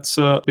yeah, that's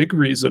a big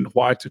reason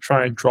why to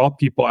try and draw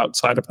people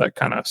outside of that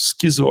kind of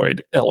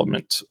schizoid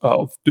element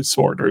of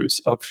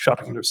disorders, of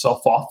shutting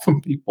yourself off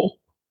from people.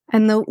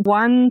 And the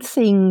one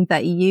thing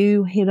that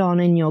you hit on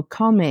in your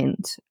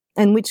comment,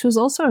 and which was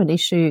also an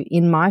issue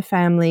in my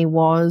family,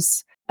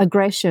 was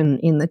aggression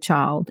in the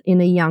child,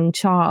 in a young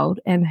child,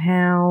 and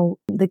how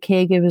the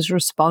caregivers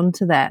respond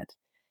to that,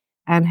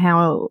 and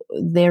how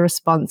their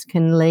response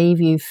can leave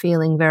you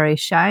feeling very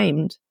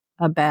ashamed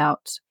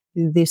about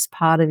this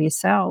part of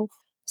yourself.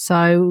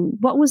 So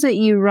what was it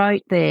you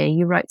wrote there?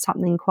 You wrote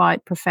something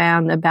quite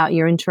profound about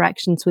your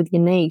interactions with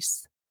your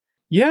niece.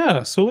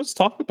 Yeah, so let's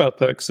talk about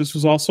that, because this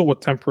was also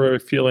what temporary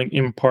feeling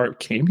in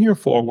part came here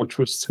for, which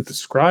was to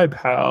describe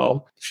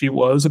how she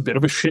was a bit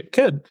of a shit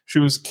kid. She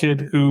was a kid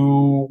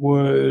who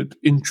would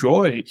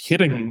enjoy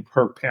hitting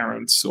her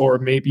parents or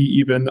maybe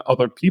even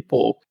other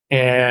people.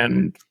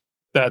 And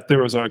that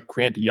there was a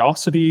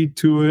grandiosity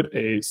to it,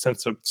 a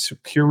sense of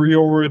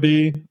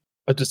superiority,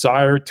 a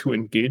desire to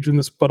engage in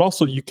this, but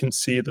also you can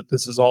see that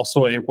this is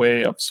also a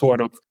way of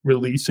sort of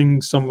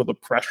releasing some of the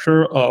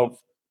pressure of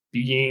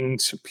being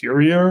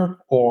superior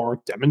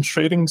or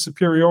demonstrating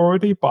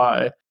superiority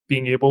by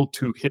being able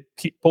to hit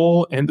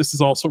people. And this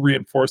is also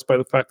reinforced by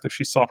the fact that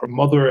she saw her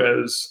mother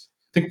as,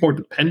 I think, more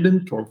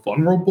dependent or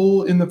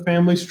vulnerable in the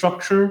family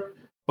structure.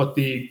 But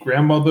the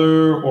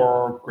grandmother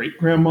or great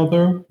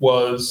grandmother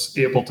was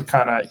able to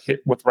kind of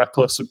hit with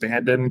reckless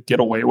abandon, get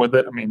away with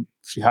it. I mean,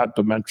 she had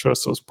dementia,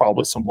 so there's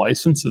probably some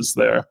licenses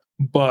there.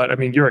 But I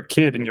mean, you're a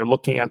kid and you're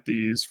looking at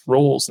these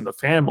roles in the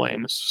family,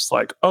 and it's just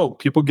like, oh,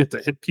 people get to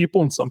hit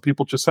people and some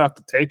people just have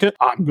to take it.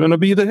 I'm going to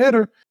be the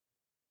hitter.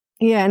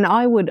 Yeah, and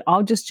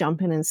I'll just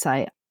jump in and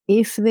say,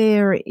 if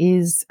there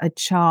is a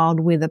child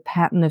with a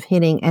pattern of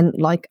hitting, and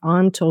like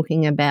I'm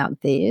talking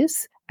about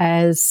this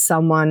as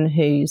someone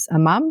who's a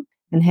mum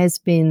and has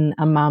been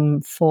a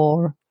mum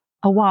for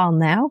a while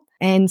now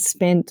and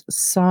spent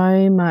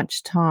so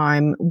much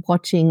time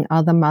watching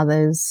other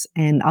mothers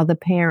and other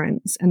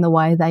parents and the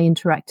way they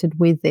interacted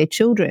with their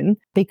children,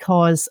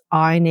 because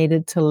I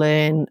needed to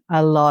learn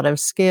a lot of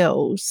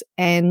skills.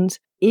 And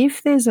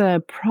if there's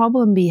a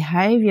problem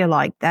behavior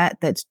like that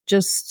that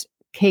just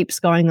keeps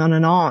going on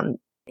and on,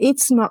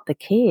 it's not the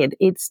kid.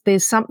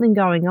 There's something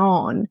going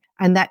on,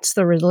 and that's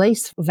the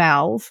release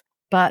valve.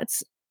 But,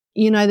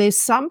 there's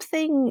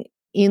something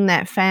in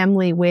that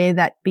family where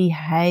that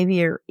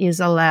behavior is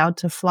allowed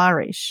to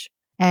flourish.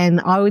 And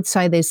I would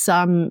say there's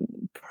some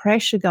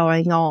pressure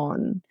going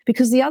on,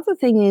 because the other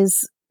thing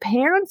is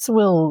parents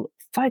will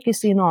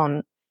focus in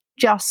on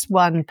just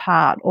one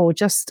part or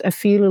just a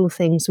few little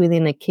things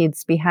within a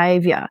kid's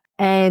behavior,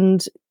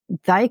 and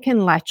they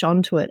can latch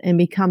onto it and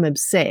become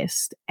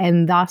obsessed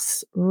and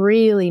thus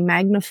really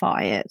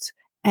magnify it.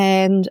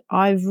 And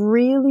I've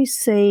really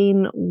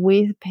seen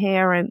with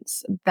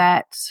parents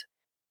that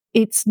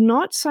it's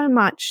not so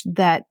much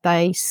that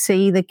they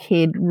see the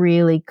kid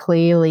really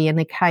clearly, and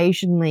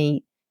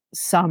occasionally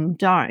some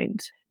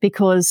don't,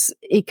 because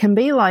it can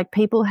be like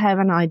people have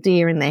an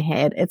idea in their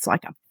head. It's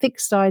like a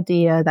fixed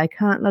idea. They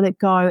can't let it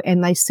go,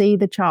 and they see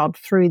the child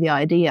through the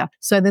idea.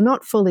 So they're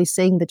not fully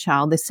seeing the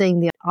child. They're seeing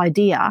the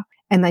idea,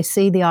 and they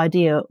see the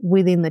idea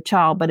within the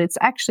child, but it's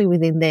actually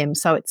within them.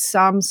 So it's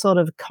some sort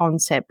of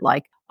concept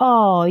like,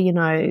 oh,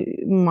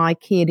 my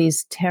kid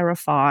is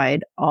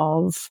terrified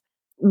of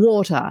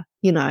water,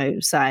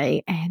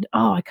 say, and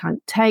I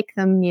can't take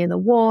them near the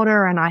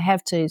water, and I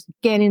have to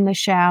get in the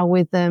shower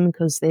with them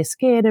because they're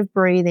scared of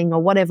breathing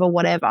or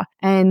whatever.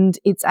 And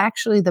it's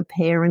actually the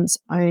parent's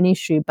own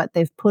issue, but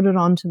they've put it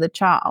onto the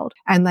child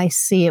and they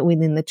see it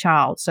within the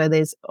child. So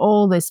there's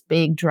all this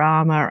big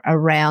drama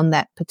around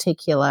that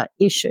particular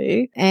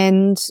issue.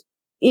 And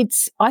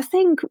I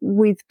think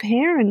with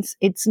parents,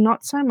 it's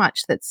not so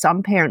much that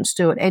some parents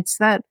do it, it's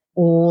that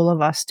all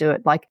of us do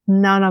it. Like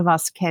none of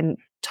us can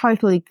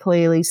totally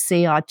clearly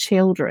see our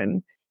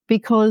children,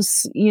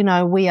 because,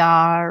 we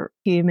are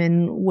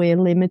human, we're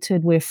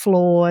limited, we're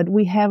flawed,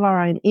 we have our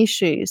own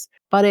issues,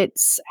 but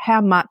it's how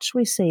much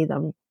we see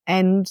them.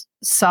 And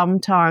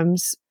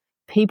sometimes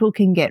people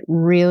can get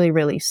really,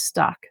 really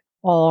stuck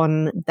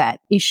on that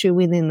issue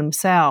within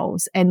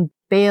themselves and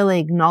barely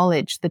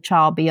acknowledge the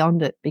child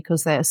beyond it,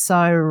 because they're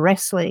so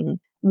wrestling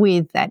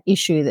with that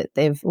issue that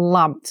they've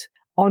lumped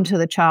onto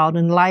the child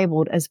and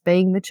labeled as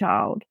being the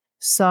child.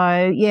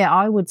 So, yeah,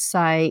 I would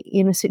say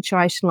in a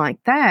situation like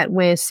that,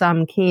 where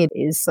some kid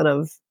is sort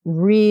of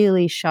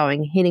really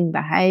showing hitting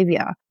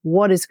behavior,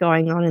 what is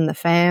going on in the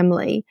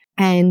family?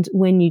 And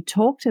when you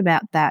talked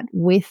about that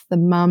with the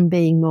mum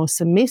being more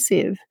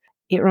submissive,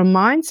 it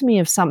reminds me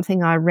of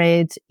something I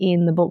read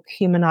in the book,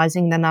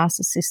 Humanizing the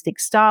Narcissistic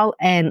Style.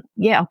 And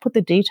yeah, I'll put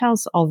the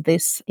details of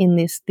this in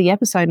the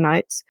episode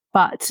notes.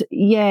 But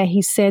yeah,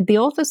 the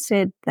author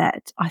said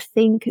that I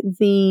think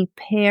the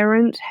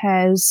parent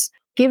has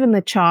given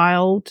the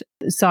child,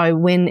 so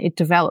when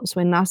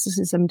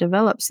narcissism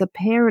develops, the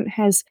parent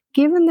has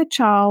given the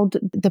child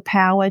the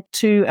power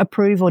to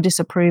approve or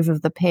disapprove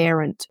of the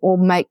parent or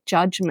make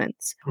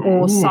judgments,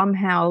 or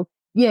somehow,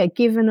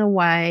 given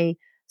away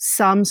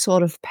some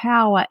sort of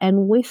power.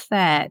 And with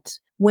that,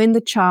 when the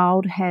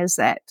child has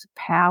that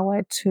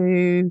power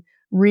to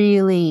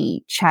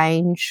really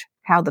change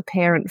how the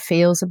parent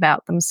feels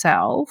about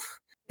themselves,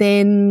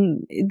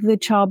 then the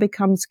child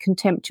becomes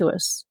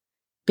contemptuous,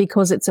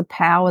 because it's a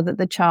power that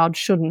the child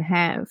shouldn't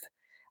have.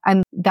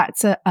 And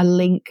that's a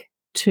link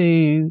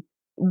to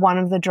one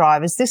of the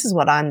drivers, this is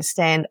what I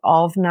understand,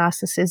 of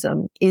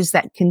narcissism, is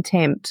that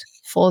contempt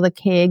for the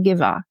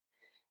caregiver.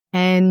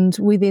 And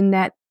within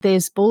that,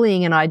 there's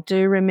bullying. And I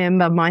do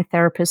remember my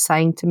therapist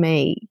saying to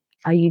me,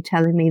 "Are you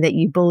telling me that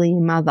you bully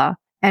your mother?"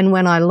 And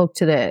when I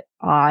looked at it,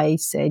 I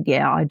said,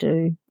 "Yeah, I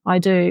do. I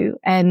do."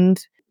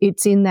 And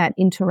it's in that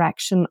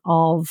interaction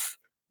of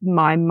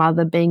my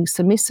mother being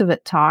submissive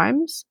at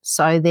times.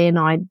 So then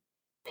I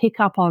pick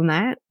up on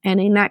that and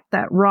enact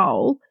that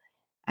role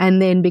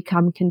and then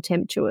become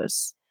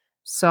contemptuous.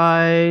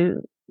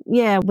 So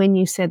yeah, when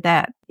you said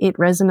that, it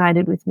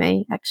resonated with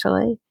me,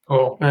 actually.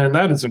 Oh, and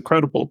that is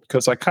incredible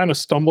because I kind of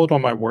stumbled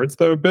on my words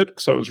there a bit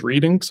because I was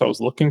reading, because I was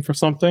looking for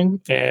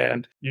something,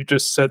 and you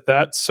just said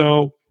that.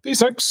 So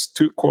these next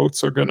two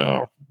quotes are going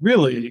to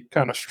really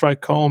kind of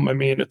strike home. I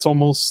mean, it's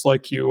almost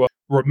like you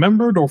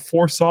remembered or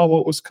foresaw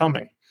what was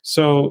coming.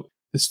 So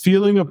this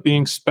feeling of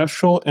being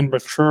special and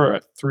mature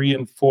at 3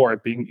 and 4,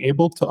 being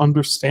able to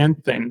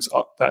understand things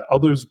that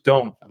others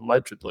don't,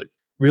 allegedly,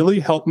 really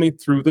helped me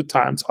through the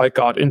times I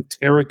got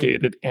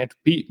interrogated and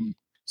beaten.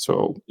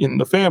 So in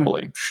the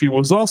family, she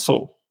was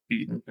also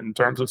beaten in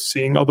terms of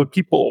seeing other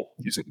people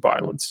using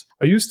violence.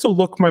 I used to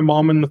look my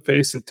mom in the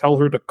face and tell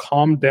her to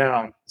calm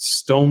down,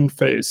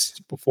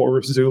 stone-faced, before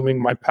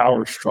resuming my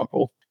power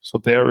struggle. So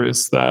there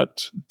is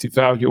that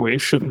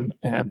devaluation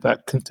and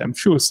that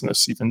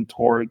contemptuousness even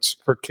towards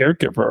her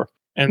caregiver.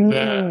 And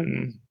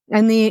then...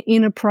 And the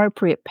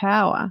inappropriate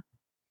power.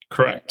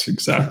 Correct,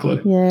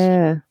 exactly.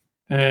 Yeah.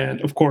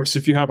 And of course,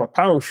 if you have a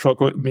power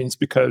struggle, it means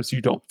because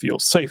you don't feel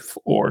safe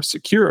or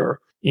secure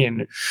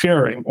in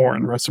sharing or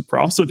in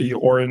reciprocity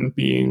or in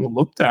being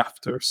looked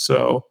after.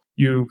 So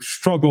you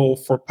struggle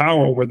for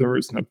power where there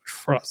is no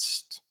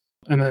trust.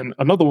 And then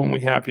another one we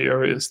have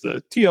here is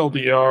the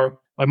TLDR.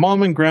 My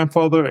mom and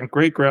grandfather and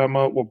great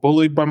grandma were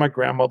bullied by my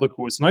grandmother,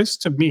 who was nice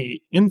to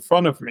me in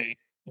front of me,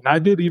 and I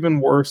did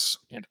even worse,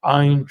 and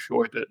I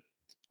enjoyed it.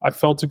 I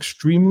felt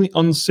extremely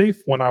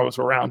unsafe when I was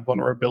around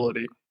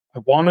vulnerability. I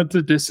wanted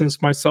to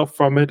distance myself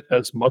from it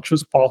as much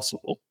as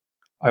possible.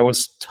 I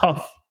was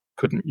tough,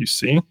 couldn't you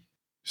see?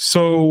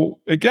 So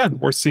again,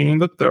 we're seeing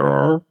that there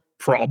are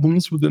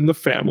problems within the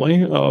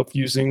family of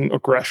using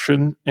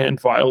aggression and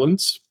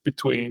violence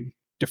between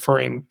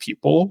differing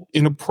people,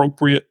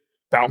 inappropriate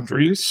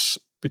boundaries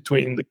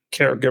between the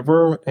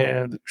caregiver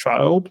and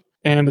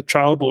the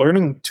child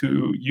learning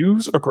to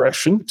use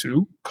aggression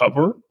to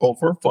cover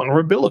over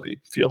vulnerability,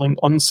 feeling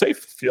unsafe,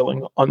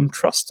 feeling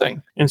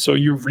untrusting. And so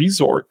you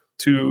resort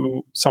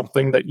to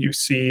something that you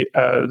see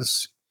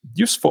as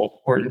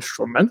useful or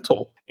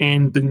instrumental.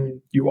 And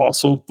then you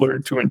also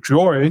learn to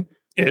enjoy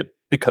it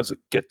because it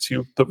gets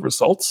you the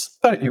results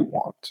that you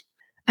want.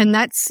 And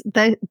that's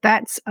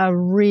a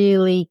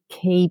really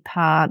key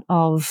part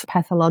of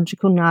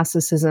pathological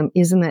narcissism,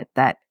 isn't it?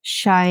 That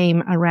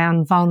shame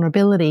around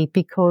vulnerability,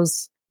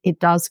 because it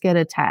does get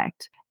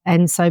attacked.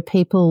 And so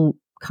people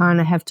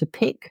kind of have to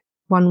pick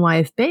one way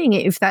of being.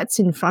 If that's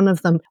in front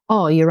of them,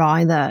 oh, you're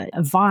either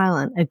a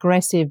violent,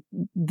 aggressive,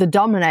 the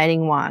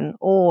dominating one,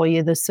 or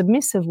you're the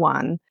submissive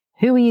one.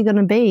 Who are you going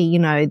to be? You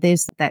know,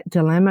 there's that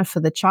dilemma for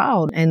the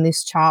child, and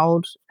this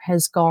child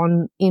has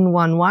gone in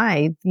one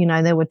way. You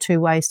know, there were two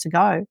ways to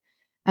go,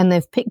 and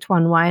they've picked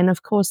one way. And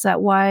of course,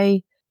 that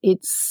way,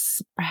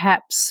 it's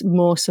perhaps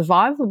more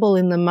survivable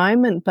in the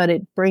moment, but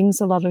it brings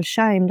a lot of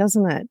shame,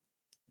 doesn't it?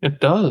 It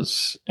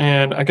does.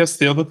 And I guess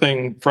the other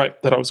thing,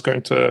 right, that I was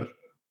going to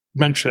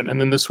mention,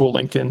 and then this will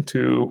link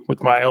into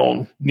with my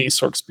own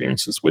niece or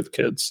experiences with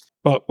kids.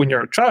 But when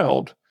you're a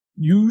child,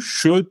 you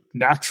should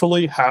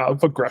naturally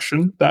have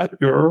aggression that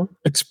you're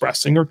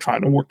expressing or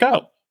trying to work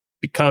out,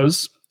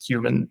 because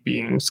human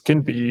beings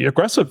can be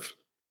aggressive.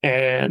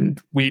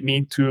 And we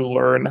need to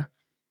learn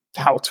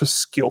how to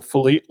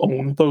skillfully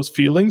own those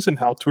feelings and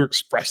how to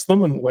express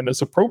them and when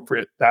is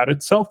appropriate. That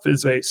itself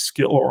is a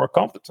skill or a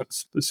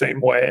competence, the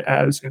same way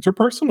as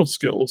interpersonal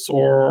skills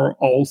or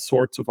all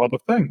sorts of other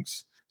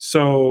things.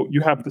 So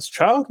you have this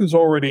child who's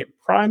already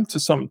primed to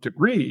some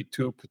degree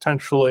to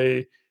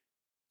potentially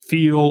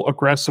feel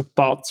aggressive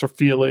thoughts or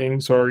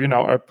feelings, or, you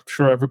know, I'm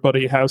sure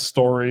everybody has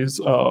stories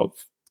of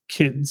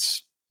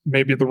kids,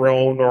 maybe their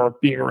own or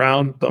being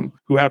around them,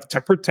 who have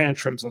temper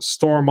tantrums and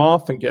storm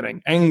off and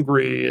getting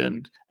angry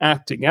and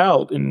acting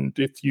out. And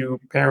if you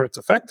parent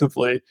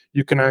effectively,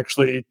 you can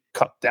actually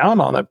cut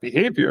down on that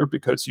behavior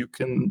because you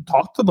can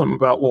talk to them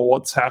about, well,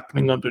 what's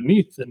happening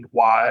underneath and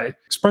why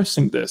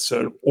expressing this.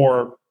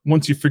 Or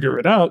once you figure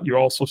it out, you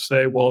also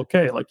say, well,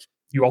 okay, like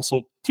you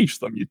also teach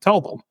them, you tell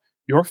them,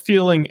 you're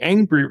feeling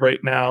angry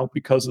right now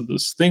because of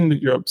this thing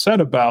that you're upset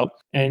about,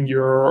 and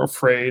you're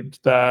afraid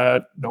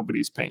that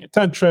nobody's paying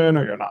attention,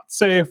 or you're not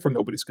safe, or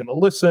nobody's going to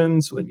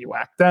listen. So then you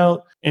act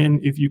out.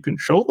 And if you can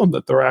show them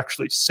that they're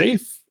actually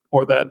safe,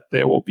 or that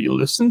they will be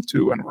listened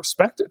to and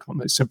respected when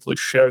they simply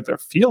share their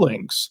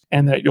feelings,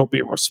 and that you'll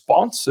be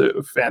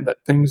responsive, and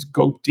that things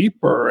go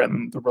deeper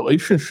and the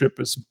relationship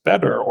is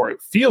better, or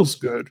it feels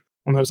good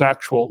when there's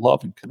actual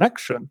love and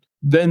connection,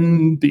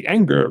 then the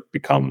anger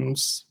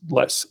becomes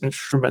less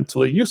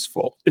instrumentally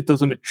useful. It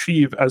doesn't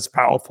achieve as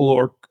powerful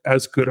or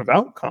as good of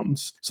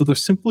outcomes. So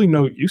there's simply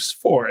no use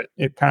for it.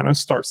 It kind of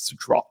starts to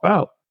drop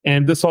out.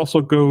 And this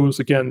also goes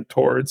again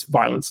towards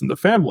violence in the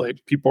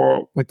family. People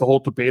are like the whole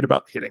debate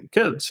about hitting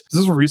kids.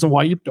 This is a reason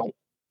why you don't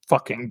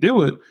fucking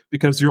do it,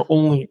 because you're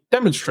only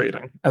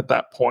demonstrating at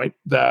that point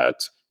that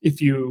if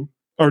you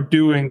are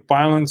doing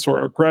violence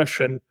or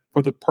aggression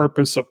for the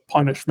purpose of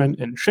punishment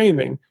and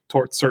shaming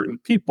towards certain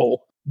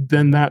people,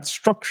 then that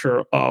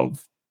structure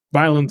of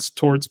violence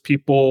towards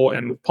people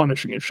and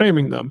punishing and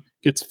shaming them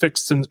gets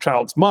fixed in the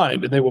child's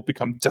mind, and they will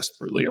become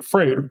desperately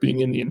afraid of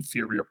being in the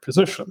inferior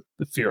position,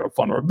 the fear of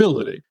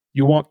vulnerability.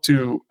 You want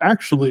to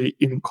actually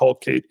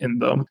inculcate in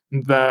them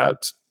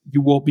that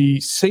you will be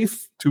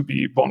safe to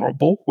be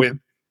vulnerable with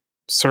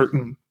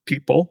certain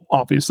people,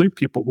 obviously,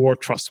 people who are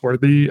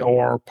trustworthy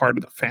or part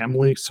of the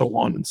family, so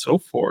on and so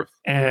forth.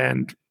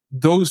 And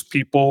those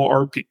people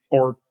are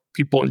or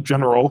people in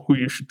general who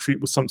you should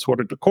treat with some sort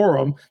of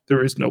decorum.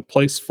 There is no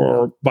place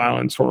for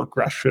violence or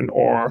aggression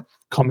or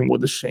coming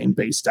with a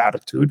shame-based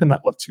attitude. And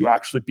that lets you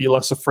actually be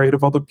less afraid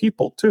of other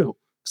people too.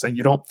 Because then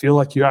you don't feel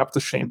like you have to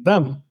shame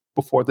them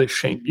before they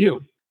shame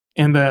you.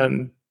 And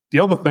then the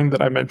other thing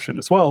that I mentioned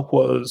as well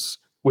was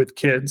with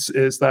kids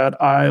is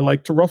that I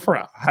like to rough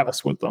around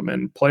house with them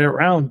and play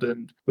around.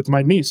 And with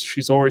my niece,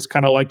 she's always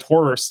kind of liked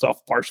horror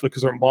stuff, partially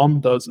because her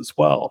mom does as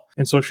well.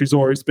 And so she's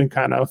always been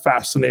kind of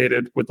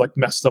fascinated with like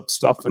messed up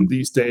stuff. And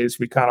these days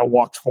we kind of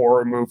watch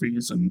horror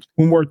movies. And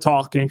when we're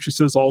talking, she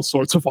says all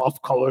sorts of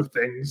off-color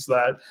things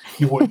that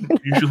you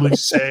wouldn't usually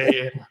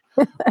say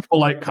in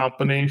polite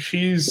company.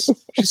 She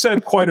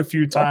said quite a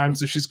few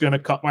times that she's going to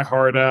cut my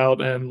heart out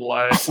and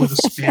like with a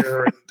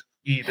spear and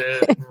eat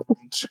it and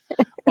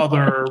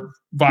other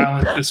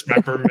violent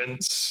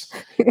dismemberments.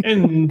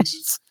 And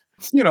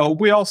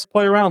we also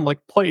play around, like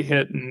play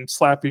hit and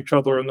slap each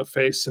other in the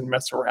face and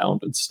mess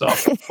around and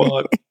stuff.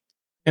 But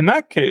in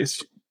that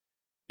case,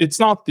 it's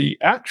not the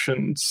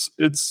actions,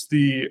 it's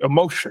the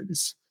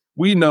emotions.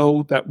 We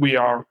know that we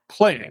are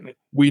playing.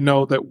 We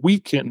know that we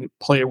can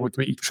play with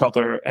each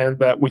other and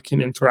that we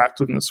can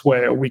interact in this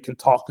way, or we can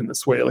talk in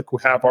this way. Like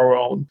we have our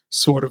own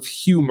sort of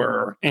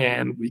humor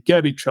and we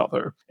get each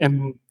other.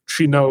 And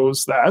she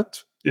knows that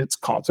it's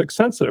context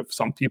sensitive.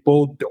 Some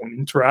people don't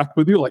interact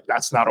with you. Like,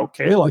 that's not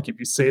okay. Like, if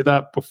you say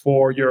that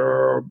before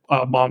your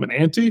mom and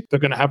auntie, they're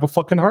going to have a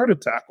fucking heart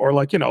attack. Or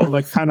like,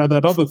 like kind of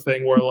that other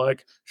thing where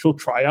like she'll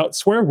try out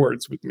swear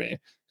words with me.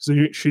 So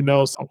she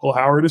knows Uncle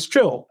Howard is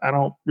chill. I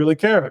don't really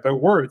care. They're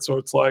words. So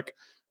it's like,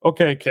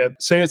 okay, kid,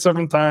 say it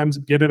 7 times,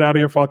 get it out of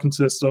your fucking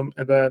system,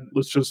 and then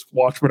let's just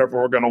watch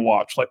whatever we're going to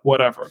watch, like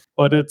whatever.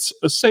 But it's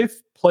a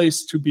safe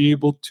place to be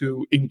able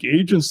to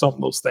engage in some of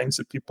those things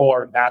that people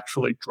are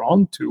naturally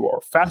drawn to or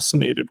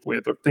fascinated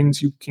with, or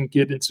things you can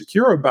get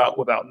insecure about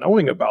without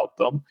knowing about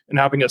them, and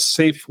having a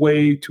safe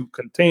way to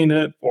contain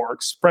it or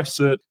express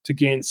it to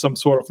gain some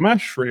sort of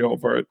mastery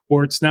over it,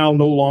 where it's now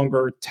no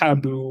longer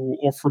taboo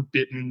or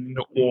forbidden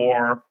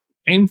or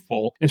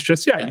painful. It's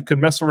just, you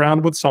can mess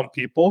around with some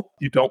people,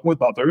 you don't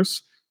with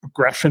others.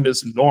 Aggression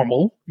is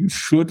normal. You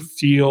should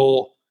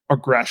feel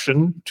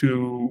aggression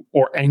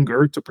or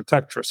anger to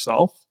protect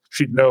yourself.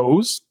 She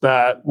knows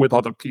that with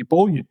other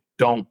people, you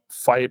don't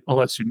fight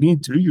unless you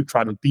need to. You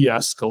try to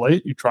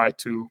de-escalate. You try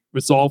to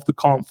resolve the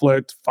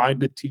conflict,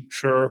 find a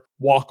teacher,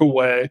 walk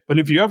away. But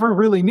if you ever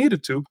really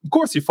needed to, of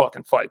course you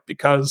fucking fight.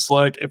 Because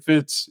like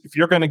if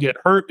you're going to get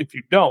hurt, if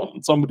you don't,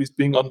 and somebody's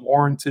being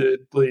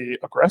unwarrantedly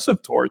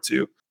aggressive towards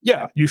you,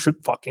 you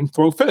should fucking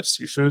throw fists.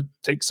 You should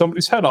take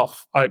somebody's head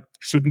off. I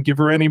shouldn't give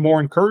her any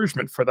more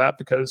encouragement for that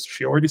because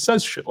she already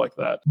says shit like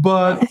that.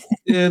 But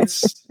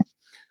it's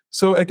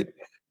so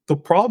the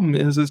problem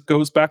is, it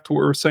goes back to what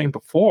we were saying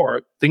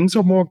before. Things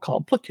are more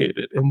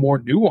complicated and more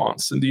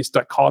nuanced in these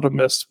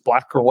dichotomous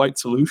black or white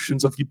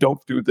solutions of you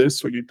don't do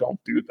this or you don't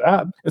do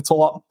that. It's a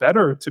lot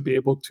better to be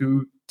able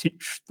to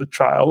teach the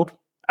child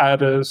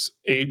at an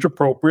age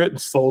appropriate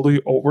and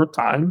slowly over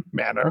time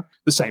manner,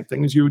 the same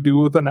thing as you would do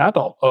with an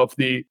adult, of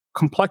the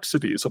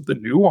complexities, of the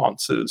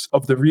nuances,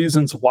 of the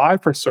reasons why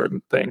for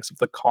certain things, of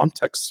the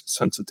context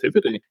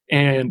sensitivity.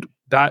 And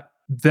that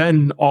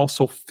then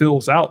also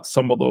fills out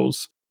some of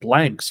those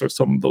blanks or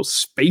some of those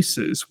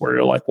spaces where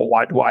you're like, well,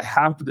 why do I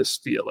have this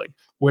feeling?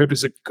 Where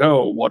does it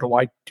go? What do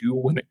I do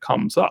when it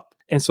comes up?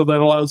 And so that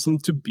allows them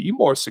to be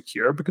more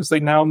secure because they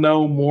now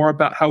know more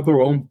about how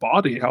their own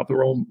body, how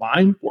their own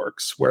mind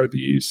works, where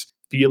these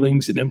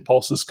feelings and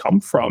impulses come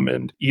from.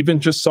 And even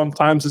just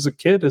sometimes as a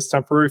kid, as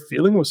temporary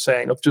feeling was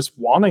saying, of just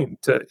wanting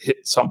to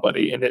hit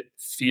somebody and it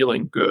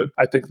feeling good.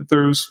 I think that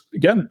there's,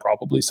 again,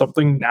 probably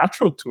something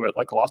natural to it.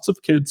 Like lots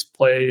of kids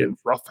play in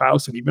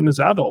roughhouse, and even as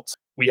adults,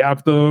 we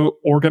have the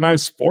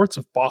organized sports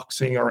of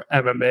boxing or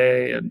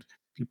MMA and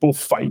people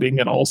fighting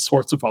in all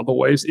sorts of other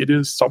ways. It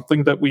is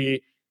something that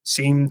we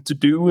seem to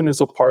do and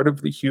is a part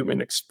of the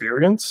human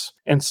experience.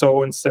 And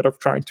so instead of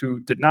trying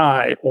to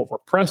deny or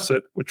repress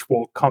it, which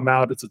will come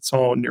out as its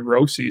own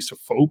neuroses or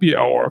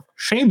phobia or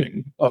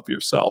shaming of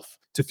yourself,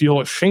 to feel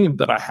ashamed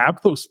that I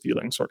have those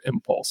feelings or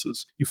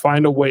impulses, you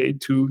find a way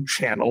to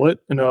channel it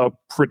in a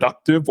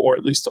productive or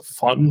at least a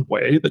fun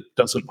way that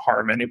doesn't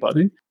harm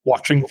anybody.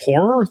 Watching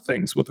horror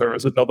things with her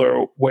is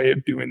another way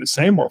of doing the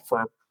same, or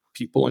for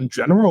people in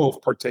general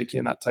of partaking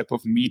in that type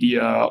of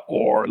media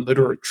or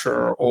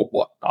literature or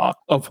whatnot,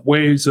 of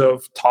ways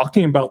of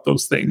talking about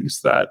those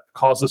things that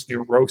cause us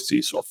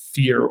neuroses or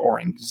fear or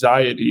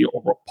anxiety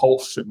or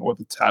repulsion or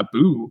the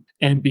taboo,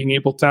 and being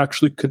able to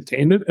actually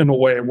contain it in a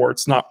way where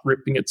it's not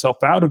ripping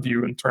itself out of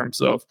you in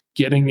terms of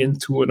getting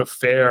into an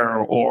affair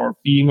or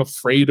being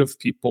afraid of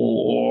people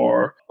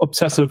or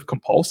obsessive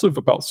compulsive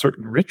about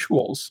certain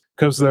rituals,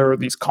 because there are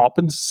these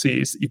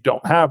competencies that you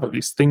don't have, or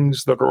these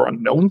things that are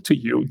unknown to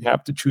you. You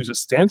have to choose a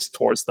stance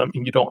towards them,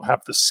 and you don't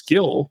have the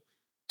skill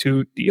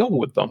to deal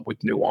with them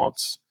with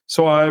nuance.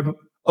 So I'm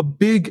a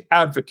big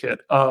advocate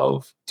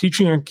of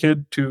teaching your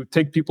kid to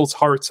take people's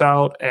hearts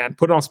out and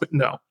put on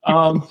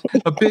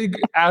a big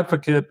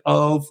advocate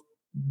of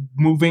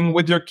moving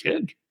with your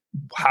kid.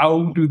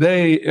 How do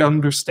they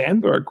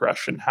understand their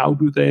aggression? How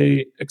do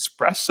they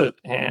express it?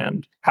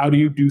 And how do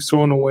you do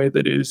so in a way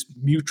that is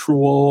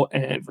mutual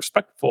and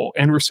respectful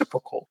and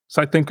reciprocal?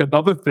 So I think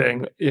another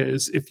thing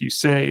is if you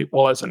say,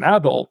 well, as an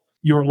adult,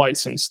 you're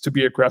licensed to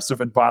be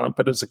aggressive and violent,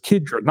 but as a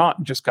kid, you're not,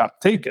 you just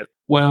got to take it.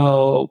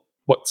 Well,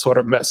 what sort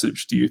of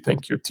message do you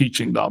think you're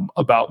teaching them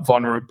about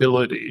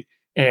vulnerability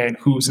and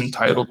who's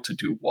entitled to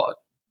do what?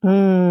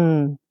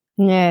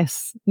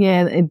 Yes.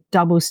 Yeah,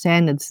 double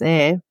standards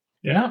there.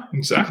 Yeah,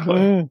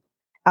 exactly.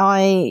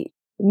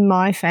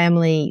 My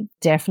family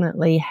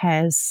definitely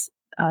has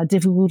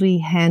difficulty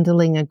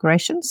handling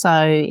aggression.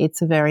 So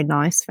it's a very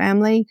nice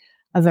family,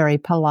 a very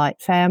polite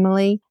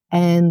family,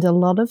 and a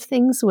lot of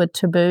things were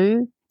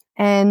taboo.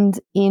 And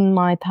in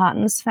my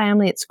partner's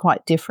family, it's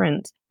quite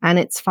different. And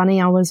it's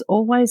funny, I was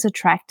always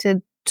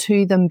attracted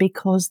to them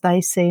because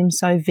they seem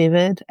so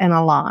vivid and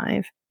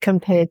alive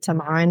compared to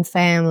my own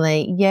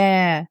family.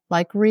 Yeah,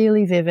 like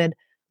really vivid,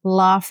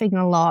 laughing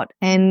a lot.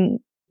 And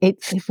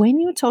it's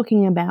when you're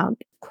talking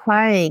about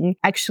playing,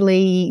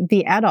 actually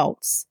the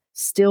adults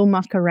still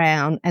muck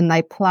around and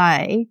they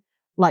play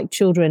like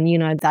children.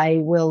 They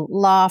will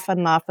laugh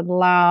and laugh and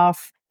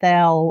laugh.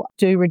 They'll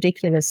do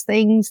ridiculous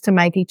things to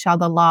make each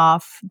other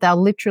laugh.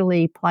 They'll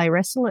literally play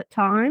wrestle at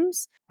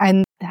times.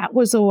 And that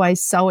was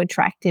always so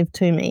attractive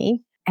to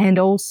me. And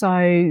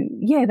also,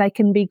 yeah, they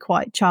can be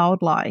quite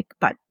childlike,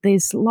 but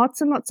there's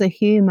lots and lots of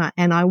humor.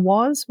 And I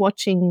was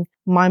watching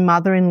my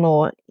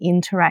mother-in-law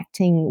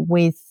interacting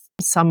with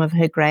some of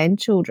her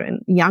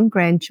grandchildren, young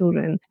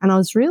grandchildren, and I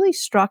was really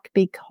struck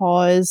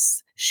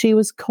because she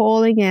was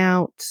calling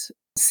out,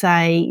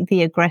 say,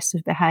 the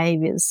aggressive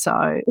behaviours.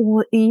 So,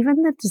 or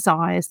even the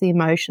desires, the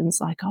emotions,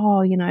 like,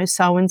 oh,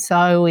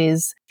 so-and-so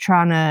is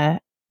trying to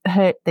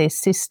hurt their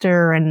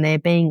sister and they're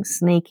being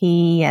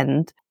sneaky.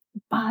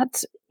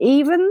 But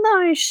even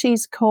though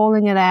she's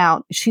calling it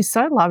out, she's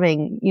so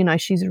loving,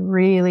 she's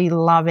really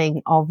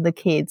loving of the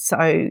kids.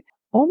 So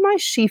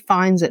almost she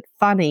finds it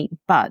funny,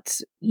 but,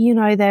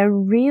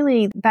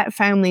 that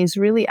family is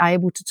really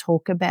able to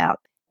talk about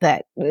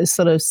that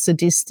sort of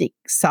sadistic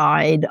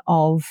side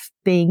of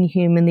being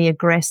human, the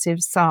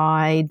aggressive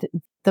side,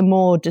 the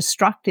more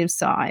destructive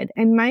side.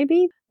 And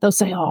maybe they'll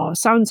say, oh,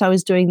 so-and-so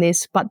is doing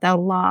this, but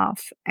they'll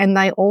laugh. And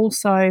they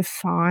also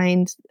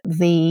find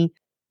the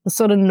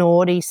sort of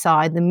naughty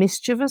side, the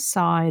mischievous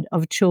side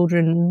of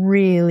children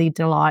really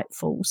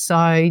delightful.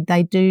 So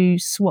they do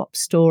swap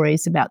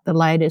stories about the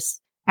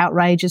latest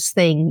outrageous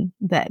thing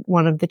that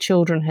one of the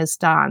children has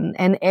done,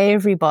 and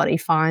everybody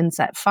finds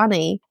that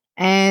funny.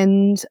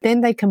 And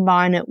then they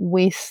combine it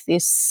with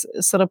this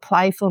sort of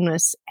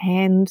playfulness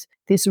and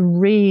this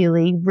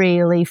really,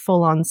 really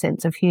full-on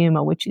sense of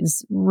humour, which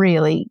is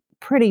really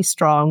pretty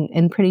strong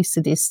and pretty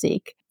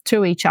sadistic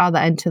to each other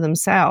and to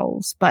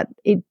themselves. But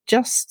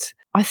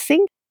I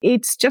think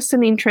it's just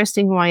an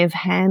interesting way of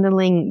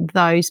handling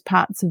those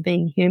parts of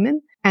being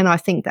human. And I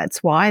think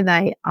that's why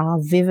they are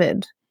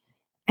vivid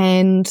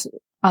and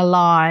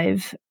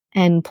alive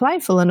and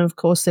playful. And of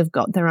course, they've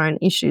got their own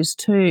issues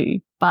too.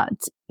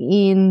 But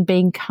in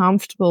being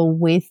comfortable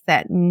with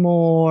that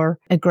more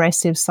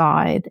aggressive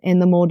side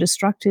and the more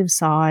destructive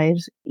side,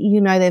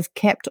 they've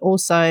kept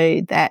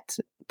also that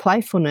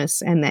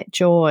playfulness and that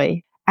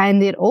joy.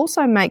 And it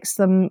also makes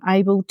them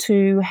able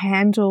to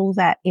handle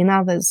that in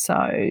others.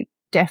 So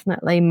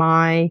definitely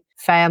my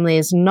family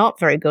is not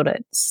very good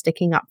at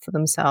sticking up for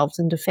themselves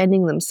and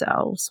defending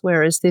themselves,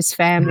 whereas this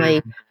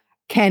family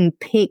can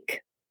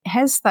pick,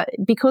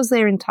 because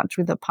they're in touch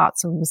with the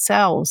parts of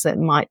themselves that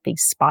might be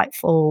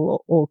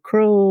spiteful or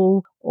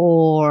cruel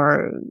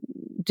or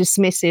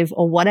dismissive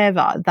or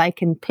whatever, they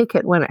can pick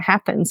it when it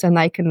happens and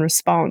they can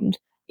respond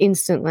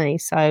instantly.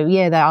 So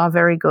yeah, they are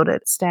very good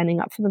at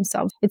standing up for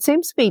themselves. It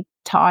seems to be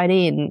tied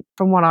in,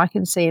 from what I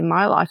can see in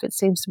my life, it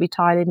seems to be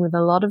tied in with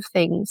a lot of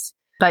things.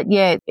 But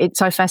yeah, it's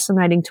so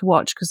fascinating to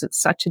watch because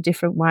it's such a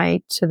different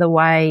way to the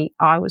way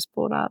I was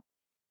brought up.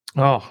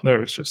 Oh,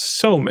 there's just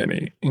so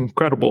many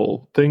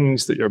incredible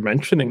things that you're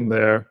mentioning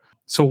there.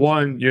 So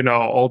one,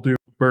 I'll do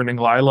Burning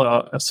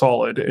Lila a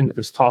solid and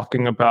just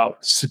talking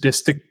about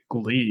sadistic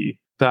glee,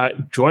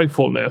 that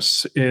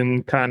joyfulness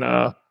in kind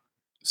of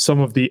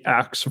some of the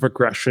acts of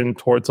aggression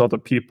towards other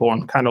people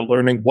and kind of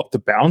learning what the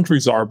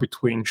boundaries are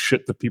between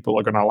shit that people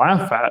are going to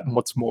laugh at and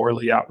what's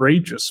morally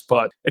outrageous,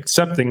 but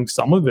accepting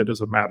some of it as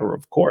a matter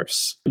of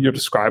course. You're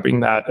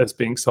describing that as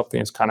being something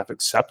that's kind of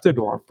accepted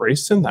or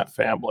embraced in that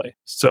family.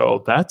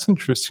 So that's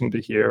interesting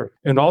to hear.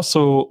 And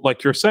also,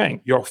 like you're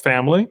saying, your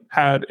family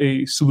had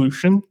a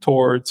solution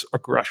towards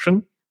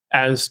aggression,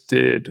 as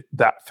did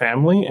that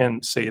family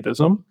and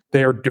sadism.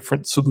 They are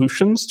different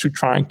solutions to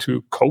trying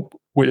to cope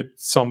with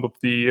some of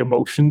the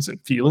emotions and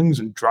feelings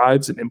and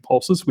drives and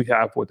impulses we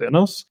have within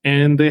us.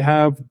 And they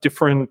have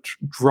different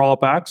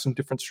drawbacks and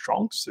different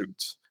strong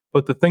suits.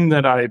 But the thing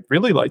that I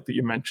really like that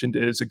you mentioned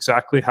is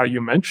exactly how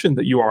you mentioned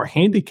that you are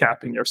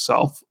handicapping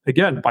yourself,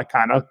 again, by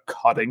kind of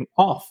cutting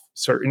off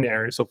certain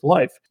areas of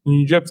life. And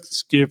you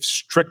just give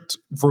strict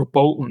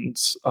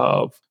verbotens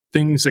of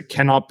things that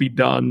cannot be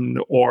done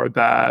or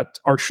that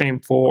are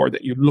shameful or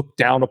that you look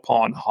down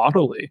upon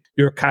haughtily.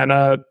 You're kind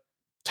of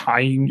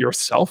tying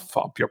yourself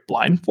up, you're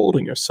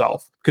blindfolding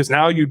yourself, because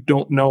now you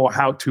don't know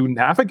how to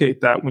navigate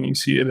that when you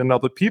see it in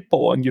other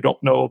people, and you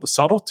don't know the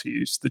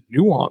subtleties, the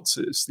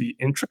nuances, the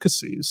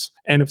intricacies.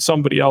 And if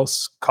somebody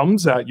else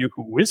comes at you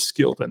who is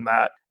skilled in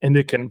that, and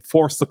they can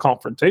force the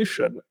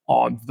confrontation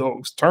on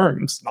those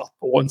terms, not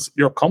the ones that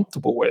you're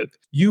comfortable with,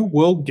 you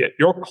will get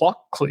your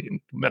clock cleaned,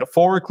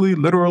 metaphorically,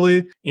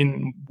 literally,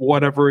 in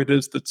whatever it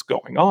is that's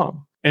going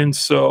on. And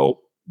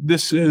so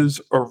this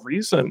is a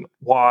reason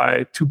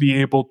why to be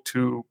able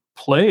to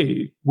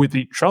play with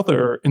each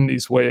other in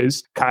these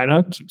ways kind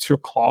of keeps your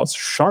claws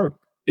sharp.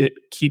 It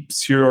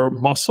keeps your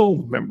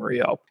muscle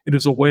memory up. It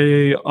is a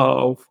way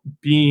of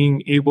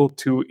being able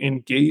to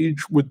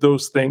engage with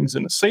those things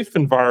in a safe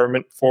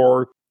environment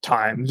for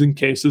times and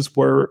cases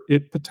where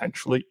it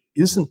potentially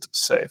isn't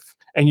safe.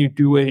 And you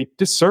do a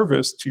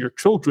disservice to your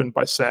children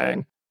by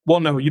saying, well,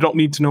 no, you don't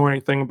need to know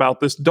anything about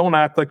this. Don't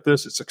act like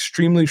this. It's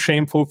extremely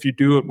shameful if you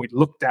do it. We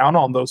look down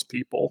on those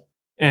people.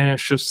 And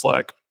it's just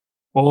like,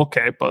 well,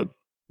 okay, but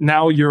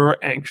now you're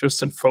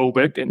anxious and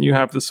phobic and you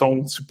have this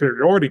own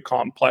superiority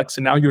complex.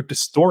 And now you're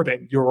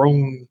distorting your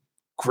own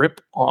grip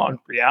on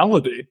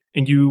reality.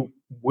 And you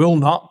will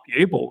not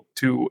be able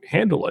to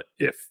handle it.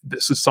 If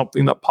this is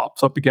something that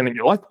pops up again in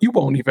your life, you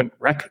won't even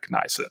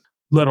recognize it,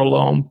 let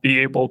alone be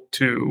able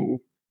to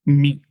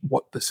meet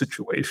what the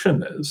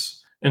situation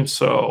is. And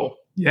so,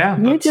 yeah,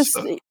 that's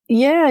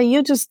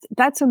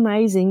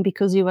amazing,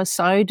 because you are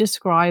so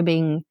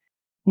describing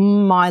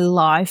my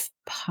life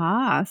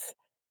path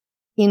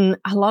in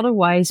a lot of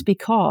ways,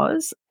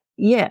 because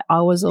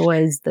I was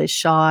always the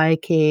shy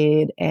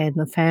kid and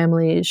the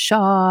family is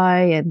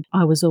shy and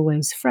I was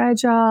always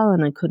fragile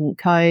and I couldn't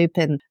cope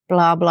and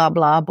blah, blah,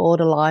 blah,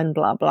 borderline,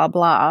 blah, blah,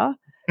 blah.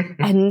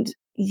 And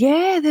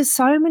there's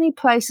so many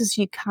places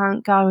you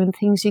can't go and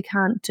things you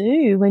can't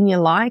do when you're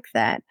like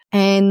that.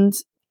 And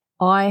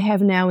I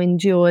have now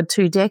endured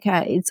 2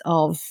 decades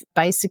of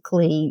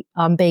basically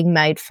being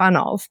made fun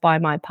of by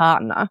my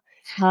partner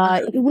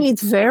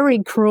with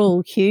very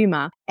cruel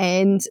humour.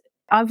 And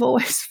I've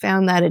always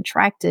found that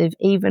attractive,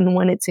 even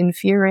when it's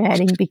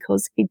infuriating,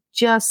 because it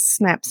just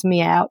snaps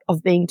me out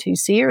of being too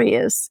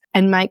serious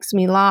and makes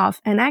me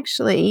laugh. And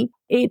actually,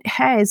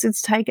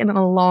 it's taken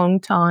a long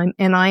time.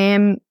 And I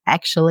am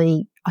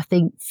actually, I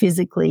think,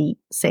 physically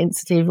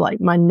sensitive,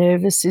 like my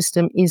nervous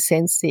system is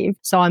sensitive.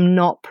 So I'm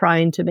not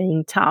prone to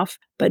being tough,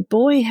 but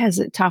boy, has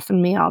it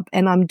toughened me up.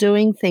 And I'm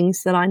doing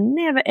things that I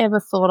never,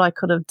 ever thought I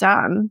could have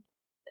done.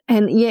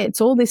 And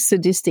it's all this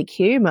sadistic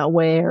humor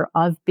where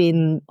I've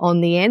been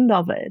on the end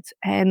of it.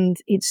 And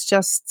it's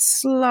just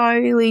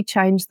slowly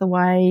changed the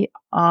way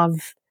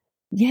I've,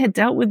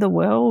 dealt with the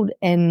world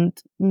and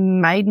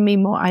made me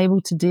more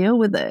able to deal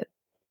with it.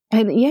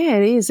 And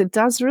it is. It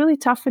does really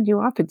toughen you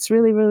up. It's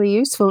really, really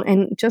useful.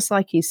 And just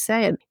like you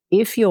said,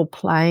 if you're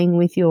playing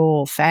with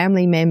your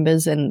family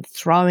members and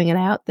throwing it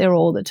out there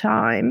all the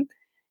time,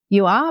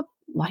 you are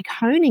like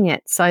honing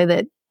it so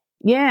that,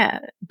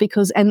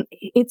 and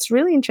it's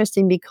really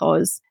interesting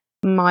because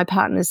my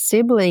partner's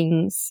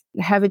siblings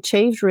have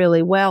achieved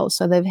really well.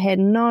 So they've had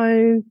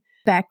no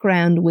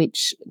background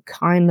which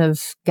kind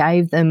of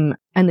gave them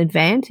an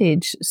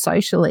advantage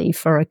socially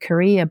for a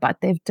career, but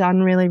they've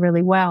done really,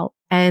 really well.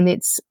 And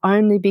it's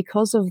only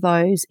because of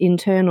those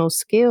internal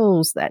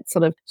skills, that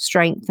sort of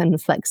strength and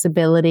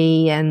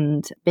flexibility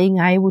and being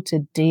able to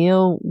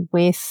deal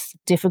with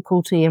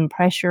difficulty and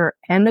pressure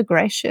and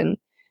aggression,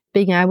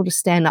 being able to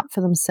stand up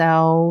for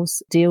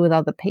themselves, deal with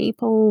other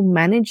people,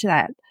 manage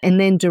that, and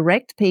then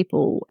direct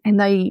people. And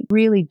they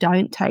really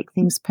don't take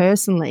things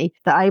personally.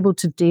 They're able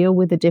to deal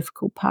with the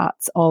difficult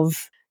parts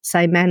of,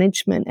 say,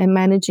 management and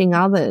managing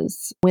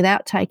others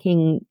without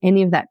taking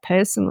any of that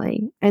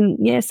personally.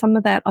 And some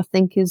of that I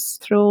think is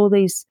through all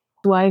these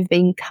way of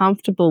being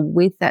comfortable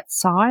with that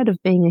side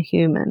of being a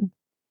human.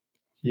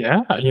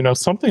 Yeah,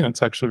 something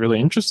that's actually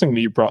really interesting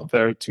that you brought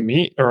there to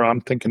me, or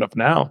I'm thinking of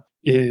now,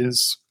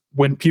 is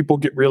when people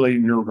get really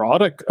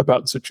neurotic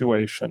about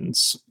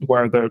situations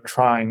where they're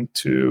trying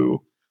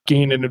to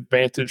gain an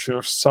advantage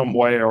of some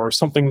way, or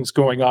something's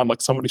going on,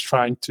 like somebody's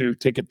trying to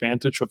take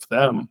advantage of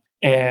them.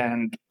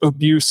 And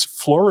abuse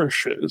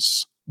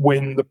flourishes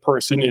when the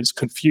person is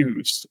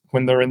confused,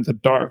 when they're in the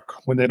dark,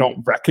 when they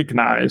don't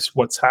recognize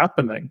what's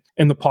happening.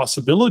 And the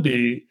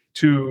possibility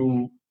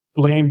to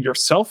blame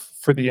yourself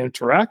for the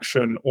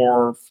interaction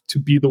or to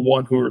be the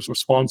one who is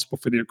responsible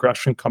for the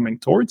aggression coming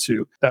towards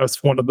you,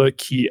 that's one of the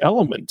key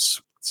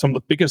elements. Some of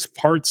the biggest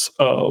parts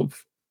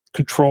of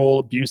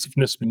control,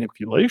 abusiveness,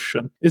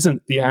 manipulation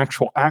isn't the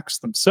actual acts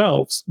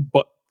themselves,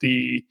 but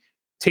the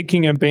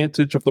taking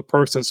advantage of the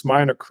person's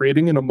mind or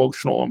creating an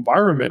emotional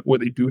environment where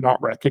they do not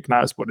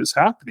recognize what is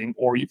happening,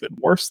 or even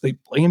worse, they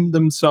blame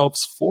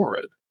themselves for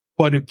it.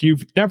 But if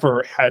you've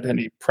never had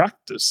any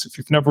practice, if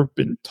you've never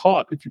been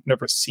taught, if you've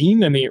never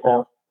seen any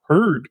or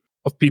heard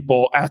of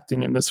people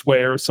acting in this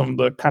way or some of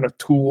the kind of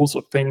tools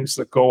or things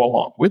that go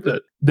along with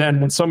it,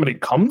 then when somebody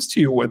comes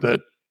to you with it,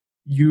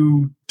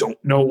 you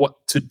don't know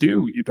what to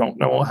do. You don't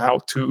know how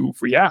to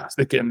react.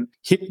 They can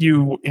hit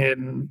you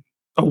in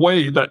a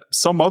way that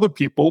some other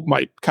people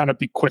might kind of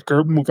be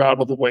quicker, move out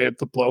of the way of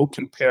the blow,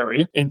 can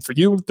parry. And for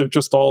you, they're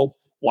just all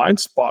blind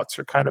spots.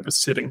 You're kind of a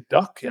sitting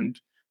duck.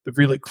 And the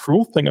really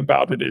cruel thing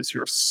about it is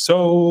you're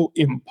so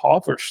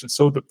impoverished and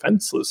so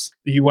defenseless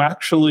that you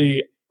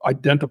actually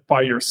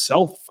identify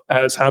yourself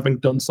as having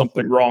done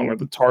something wrong or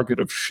the target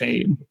of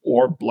shame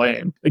or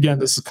blame. Again,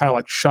 this is kind of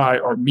like shy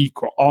or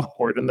meek or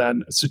awkward. And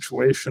then a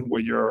situation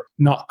where you're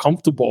not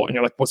comfortable and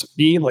you're like, was it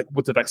me? Like,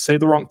 what did I say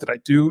the wrong? Did I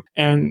do?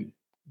 And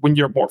when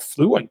you're more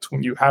fluent,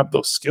 when you have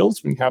those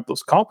skills, when you have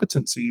those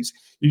competencies,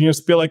 you can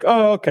just be like,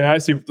 oh, okay, I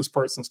see what this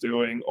person's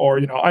doing,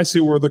 or, I see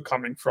where they're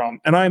coming from,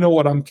 and I know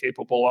what I'm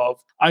capable of.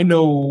 I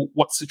know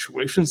what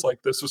situations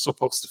like this are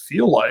supposed to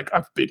feel like.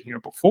 I've been here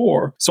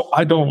before, so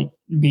I don't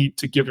need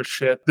to give a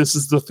shit. This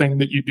is the thing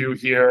that you do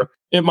here.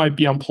 It might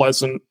be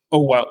unpleasant.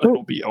 Oh, well,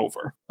 it'll be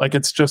over. Like,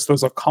 it's just,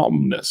 there's a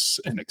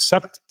calmness and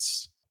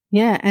acceptance.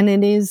 Yeah, and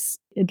it's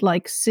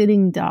like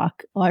sitting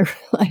duck. I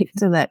relate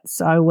to that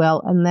so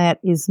well, and that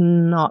is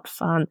not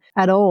fun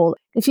at all.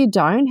 If you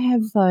don't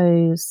have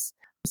those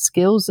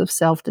skills of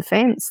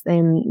self-defense,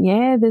 then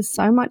yeah, there's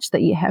so much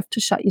that you have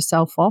to shut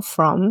yourself off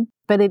from.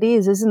 But it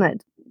is, isn't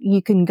it?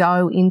 You can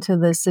go into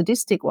the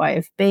sadistic way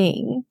of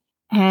being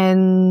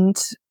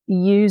and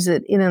use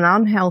it in an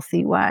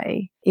unhealthy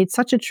way. It's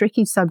such a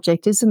tricky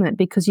subject, isn't it?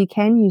 Because you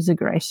can use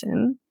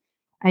aggression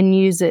and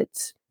use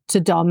it to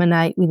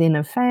dominate within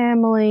a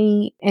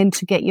family and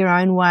to get your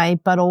own way,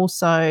 but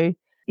also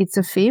it's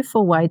a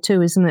fearful way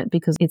too, isn't it?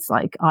 Because it's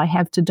like, I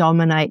have to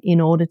dominate in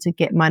order to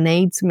get my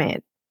needs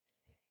met.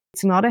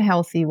 It's not a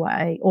healthy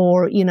way.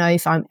 Or,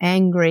 if I'm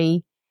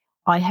angry,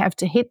 I have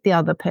to hit the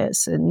other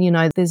person.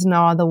 There's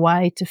no other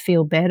way to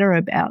feel better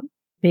about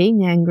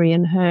being angry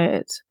and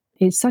hurt.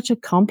 It's such a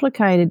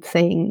complicated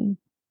thing.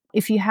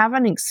 If you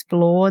haven't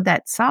explored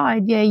that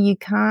side, yeah, you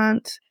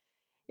can't.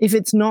 If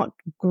it's not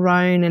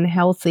grown and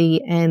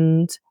healthy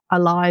and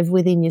alive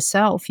within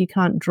yourself, you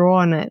can't draw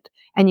on it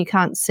and you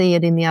can't see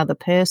it in the other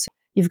person.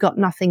 You've got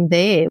nothing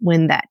there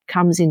when that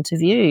comes into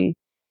view,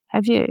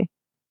 have you?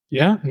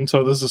 Yeah. And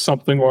so this is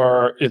something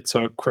where it's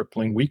a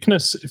crippling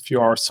weakness if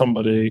you are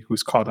somebody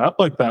who's caught out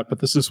like that. But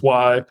this is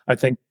why I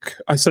think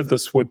I said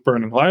this with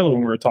Burning Lila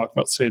when we were talking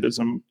about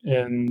sadism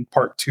in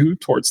part 2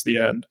 towards the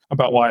end,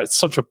 about why it's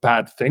such a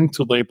bad thing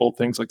to label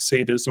things like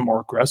sadism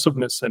or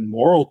aggressiveness in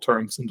moral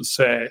terms and to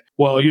say,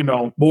 well,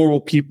 moral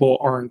people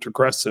aren't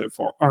aggressive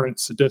or aren't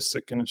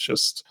sadistic. And it's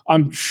just,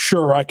 I'm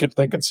sure I could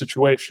think of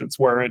situations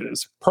where it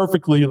is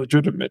perfectly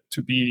legitimate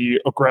to be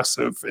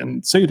aggressive.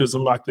 And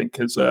sadism, I think,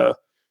 is a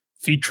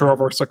feature of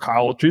our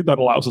psychology that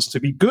allows us to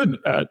be good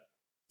at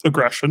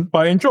aggression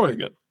by enjoying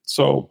it.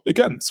 So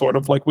again, sort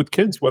of like with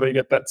kids, where they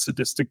get that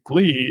sadistic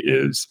glee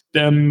is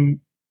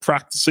them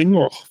practicing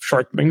or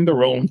sharpening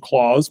their own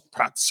claws,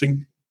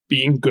 practicing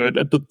being good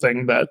at the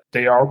thing that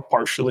they are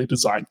partially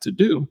designed to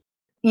do.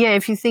 Yeah,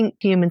 if you think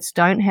humans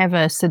don't have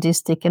a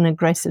sadistic and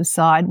aggressive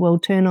side, well,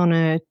 turn on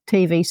a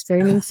TV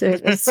streaming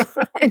service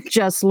and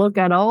just look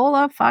at all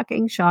the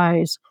fucking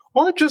shows.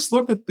 Or just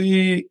look at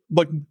the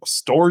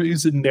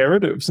stories and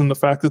narratives and the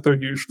fact that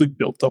they're usually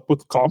built up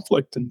with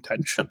conflict and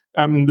tension.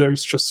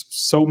 There's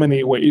just so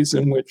many ways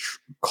in which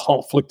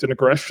conflict and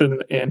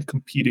aggression and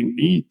competing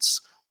needs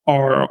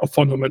are a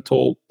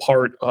fundamental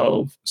part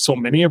of so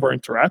many of our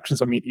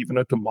interactions. Even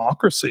a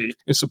democracy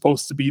is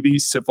supposed to be the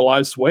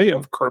civilized way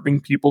of curbing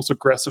people's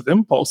aggressive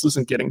impulses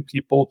and getting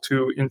people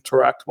to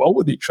interact well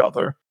with each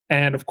other.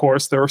 And of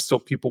course, there are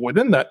still people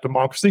within that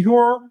democracy who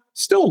are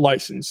still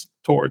licensed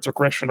towards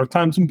aggression, or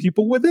times when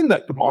people within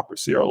that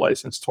democracy are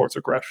licensed towards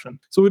aggression.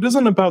 So it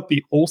isn't about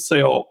the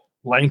wholesale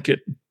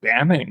blanket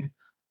banning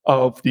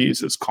of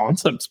these as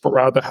concepts, but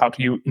rather how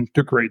do you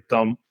integrate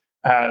them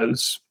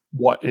as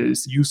what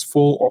is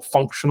useful or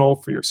functional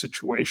for your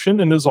situation,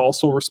 and is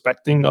also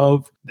respecting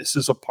of this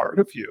is a part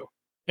of you.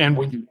 And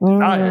when you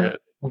deny it,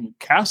 when you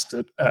cast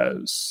it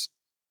as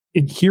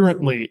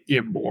inherently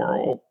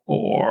immoral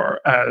or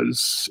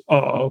as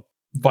a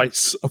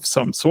vice of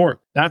some sort,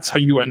 that's how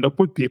you end up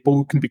with people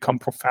who can become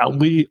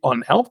profoundly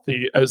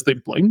unhealthy as they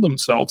blame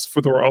themselves for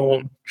their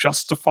own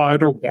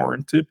justified or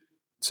warranted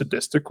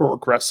sadistic or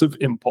aggressive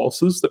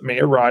impulses that may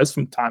arise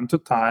from time to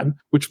time,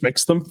 which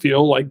makes them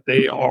feel like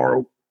they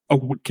are a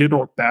wicked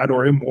or bad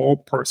or immoral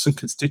person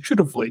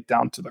constitutively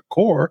down to the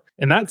core.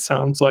 And that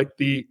sounds like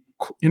the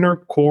inner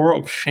core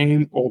of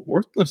shame or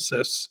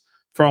worthlessness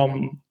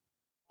from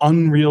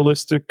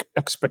unrealistic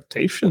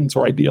expectations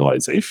or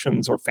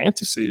idealizations or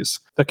fantasies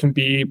that can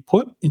be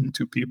put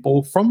into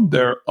people from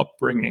their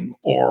upbringing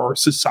or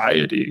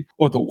society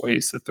or the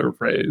ways that they're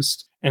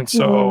raised. And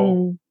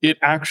so it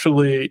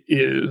actually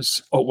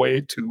is a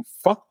way to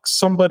fuck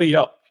somebody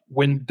up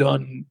when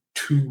done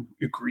too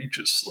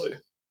egregiously.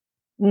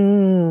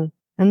 And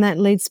that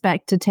leads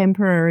back to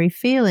temporary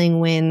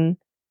feeling, when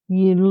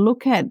you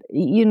look at,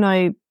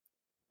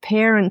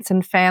 parents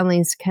and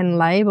families can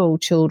label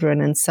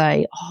children and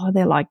say, oh,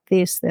 they're like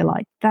this, they're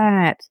like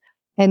that.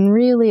 And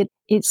really,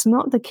 it's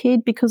not the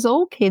kid, because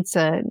all kids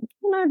are,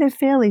 they're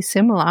fairly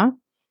similar.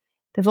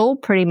 They've all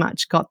pretty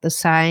much got the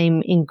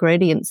same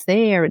ingredients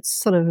there. It's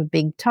sort of a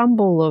big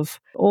tumble of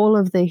all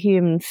of the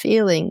human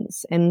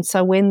feelings. And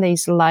so when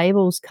these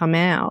labels come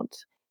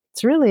out,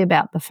 it's really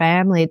about the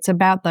family. It's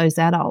about those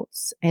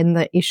adults and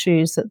the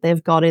issues that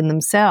they've got in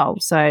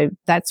themselves. So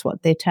that's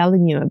what they're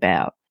telling you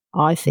about,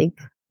 I think.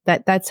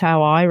 That's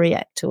how I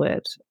react to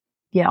it.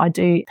 Yeah, I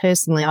do.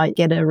 Personally, I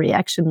get a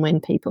reaction when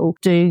people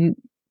do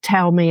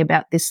tell me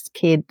about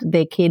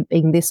their kid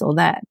being this or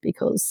that,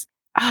 because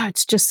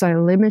it's just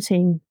so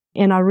limiting.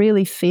 And I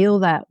really feel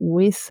that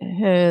with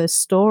her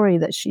story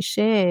that she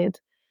shared,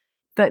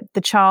 that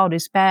the child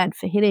is bad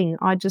for hitting.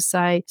 I just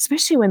say,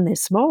 especially when they're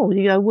small,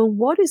 well,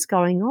 what is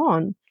going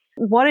on?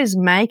 What is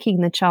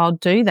making the child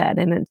do that?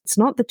 And it's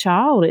not the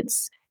child.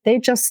 They're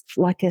just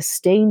like a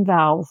steam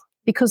valve,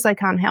 because they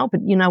can't help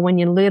it. When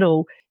you're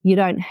little, you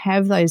don't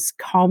have those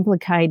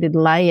complicated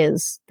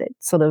layers that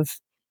sort of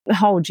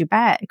hold you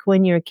back.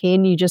 When you're a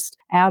kid, you just,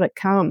 out it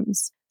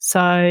comes.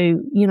 So,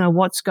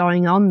 what's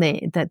going on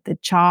there that the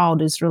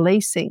child is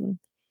releasing?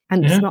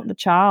 And It's not the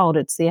child,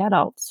 it's the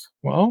adults.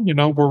 Well,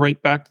 we're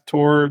right back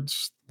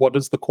towards what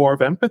is the core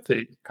of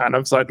empathy. Kind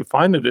of as I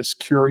define it, is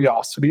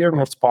curiosity and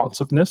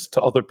responsiveness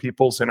to other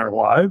people's inner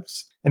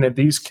lives. And in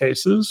these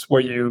cases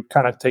where you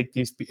kind of take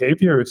these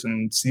behaviors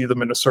and see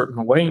them in a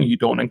certain way, and you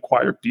don't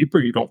inquire deeper,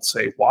 you don't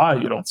say why,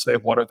 you don't say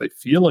what are they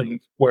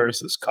feeling, where is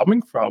this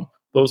coming from?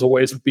 Those are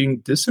ways of being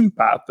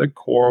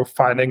disempathic or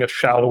finding a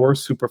shallower,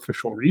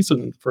 superficial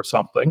reason for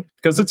something,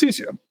 because it's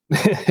easier.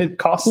 It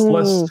costs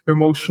less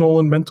emotional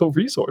and mental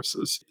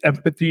resources.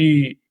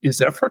 Empathy is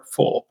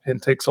effortful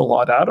and takes a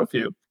lot out of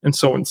you. And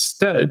so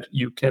instead,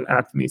 you can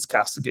act in these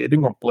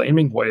castigating or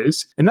blaming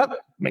ways, and that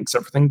makes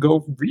everything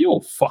go real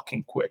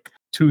fucking quick,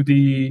 to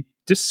the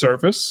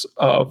disservice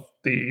of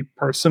the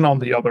person on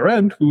the other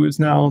end who is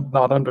now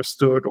not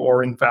understood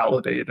or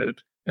invalidated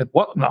and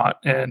whatnot.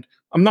 And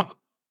I'm not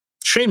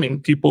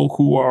shaming people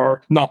who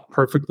are not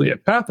perfectly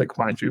empathic,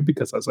 mind you,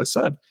 because as I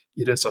said,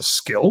 it is a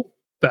skill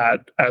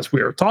that, as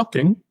we are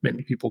talking,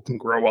 many people can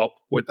grow up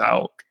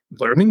without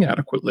learning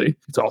adequately.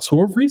 It's also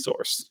a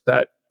resource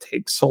that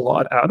takes a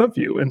lot out of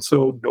you. And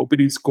so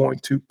nobody's going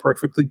to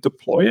perfectly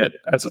deploy it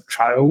as a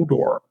child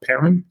or a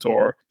parent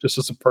or just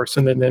as a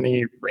person in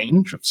any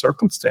range of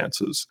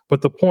circumstances.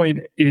 But the point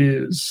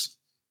is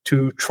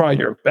to try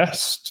your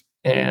best,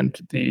 and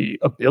the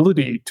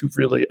ability to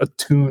really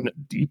attune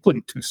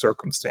deeply to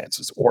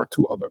circumstances or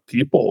to other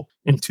people,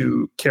 and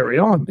to carry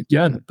on,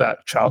 again,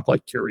 that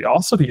childlike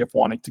curiosity of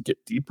wanting to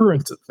get deeper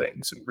into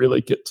things and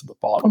really get to the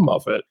bottom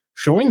of it,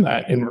 showing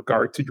that in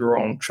regard to your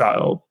own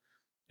child,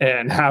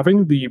 and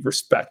having the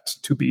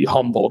respect to be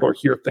humbled or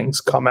hear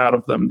things come out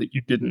of them that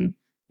you didn't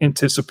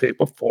anticipate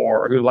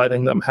before, or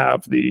letting them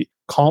have the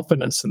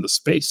confidence in the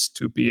space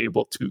to be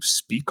able to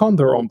speak on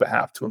their own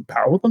behalf, to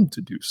empower them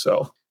to do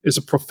so, is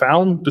a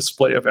profound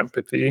display of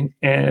empathy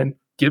and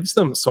gives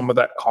them some of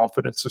that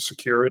confidence or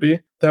security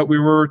that we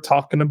were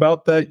talking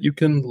about that you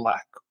can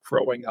lack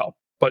growing up.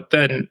 But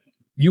then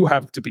you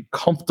have to be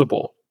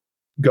comfortable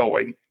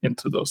going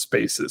into those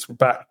spaces. We're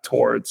back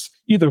towards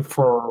either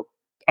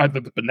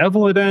the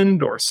benevolent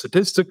end or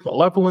sadistic,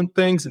 malevolent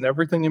things and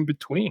everything in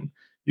between.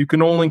 You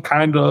can only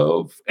kind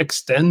of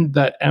extend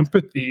that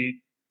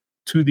empathy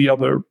to the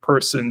other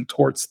person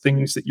towards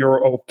things that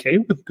you're okay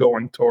with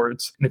going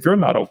towards. And if you're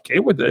not okay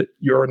with it,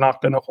 you're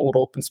not going to hold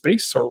open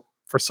space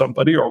for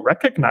somebody or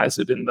recognize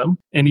it in them.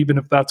 And even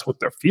if that's what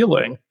they're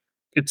feeling,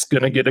 it's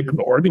going to get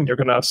ignored, and you're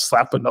going to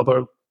slap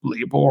another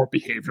label or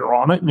behavior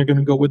on it, and you're going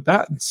to go with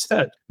that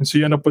instead. And so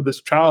you end up with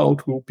this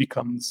child who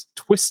becomes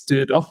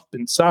twisted up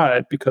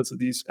inside because of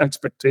these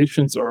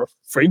expectations or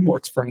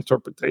frameworks for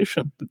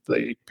interpretation that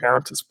the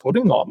parent is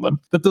putting on them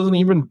that doesn't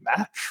even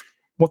match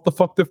what the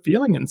fuck they're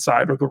feeling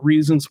inside, or the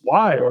reasons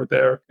why, or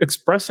they're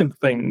expressing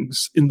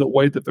things in the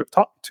way that they're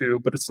taught to,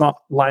 but it's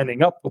not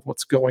lining up with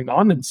what's going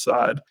on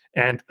inside.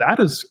 And that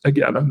is,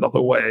 again,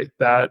 another way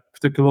that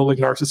particularly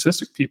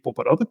narcissistic people,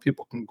 but other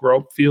people, can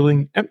grow up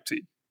feeling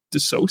empty,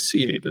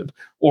 dissociated,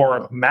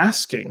 or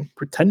masking,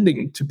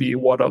 pretending to be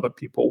what other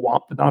people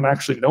want, but not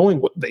actually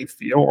knowing what they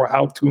feel or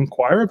how to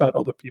inquire about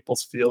other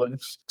people's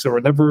feelings. So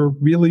we're never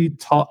really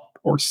taught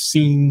or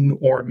seen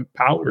or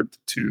empowered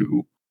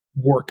to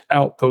work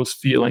out those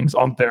feelings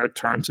on their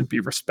terms and be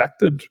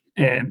respected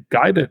and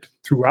guided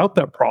throughout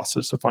that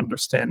process of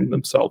understanding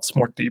themselves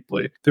more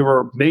deeply. They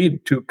were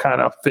made to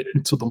kind of fit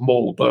into the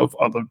mold of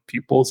other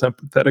people's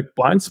empathetic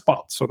blind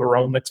spots or their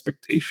own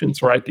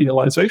expectations or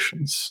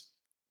idealizations.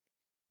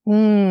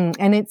 And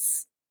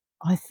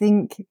I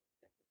think,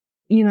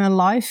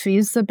 life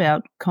is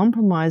about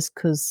compromise,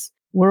 because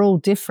we're all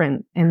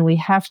different and we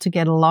have to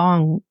get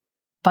along,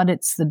 but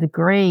it's the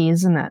degree,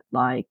 isn't it?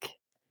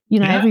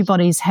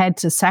 Everybody's had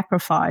to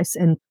sacrifice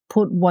and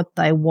put what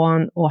they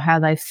want or how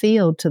they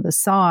feel to the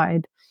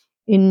side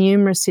in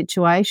numerous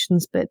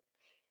situations, but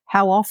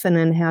how often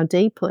and how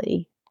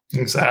deeply?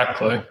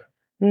 Exactly.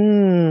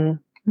 Mm.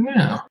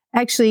 Yeah.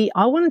 Actually,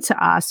 I wanted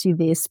to ask you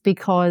this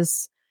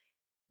because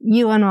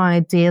you and I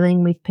are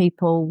dealing with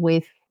people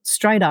with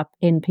straight up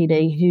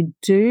NPD who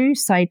do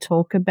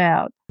talk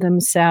about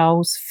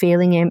themselves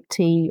feeling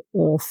empty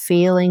or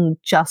feeling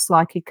just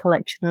like a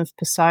collection of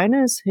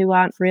personas who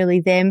aren't really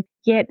them.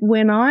 Yet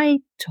when I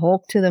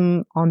talk to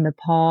them on the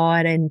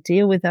pod and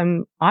deal with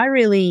them, I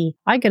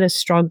get a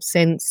strong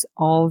sense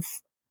of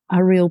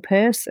a real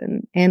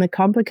person and a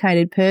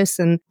complicated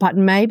person, but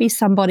maybe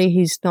somebody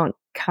who's not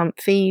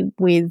comfy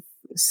with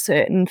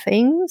certain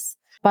things.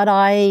 But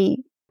I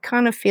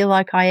kind of feel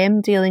like I am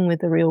dealing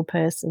with a real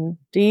person.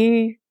 Do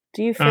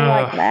you feel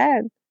like Uh,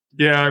 that?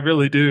 yeah, I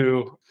really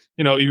do.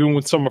 Even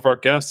with some of our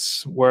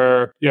guests,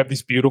 where you have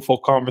these beautiful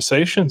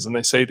conversations and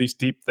they say these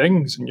deep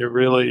things and you're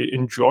really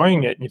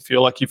enjoying it and you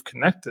feel like you've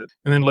connected.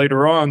 And then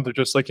later on, they're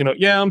just like,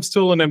 yeah, I'm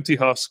still an empty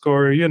husk,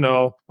 or,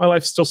 my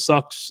life still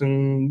sucks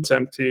and it's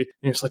empty.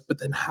 And it's like, but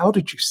then how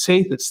did you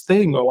say this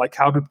thing? Or like,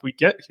 how did we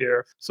get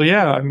here? So,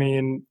 yeah, I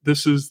mean,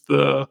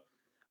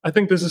 I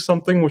think this is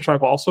something which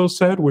I've also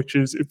said, which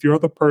is if you're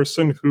the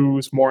person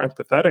who's more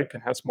empathetic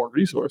and has more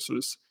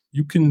resources,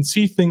 you can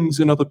see things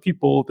in other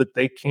people that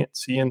they can't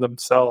see in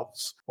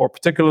themselves. Or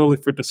particularly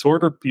for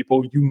disordered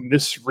people, you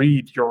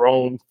misread your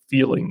own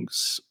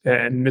feelings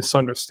and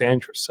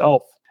misunderstand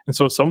yourself. And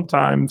so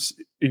sometimes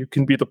you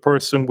can be the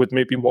person with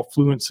maybe more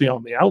fluency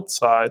on the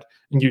outside,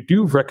 and you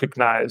do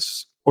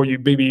recognize, or you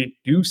maybe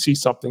do see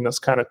something that's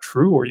kind of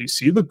true, or you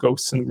see the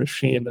ghosts in the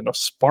machine and a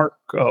spark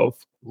of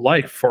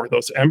life or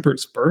those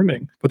embers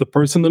burning, but the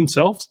person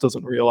themselves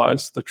doesn't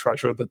realize the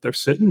treasure that they're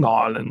sitting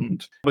on,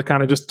 and they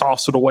kind of just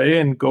toss it away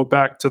and go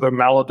back to their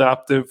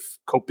maladaptive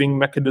coping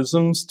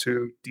mechanisms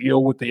to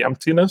deal with the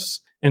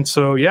emptiness. And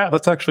so, yeah,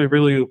 that's actually a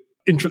really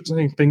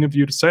interesting thing of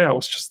you to say. I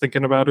was just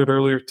thinking about it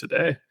earlier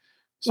today.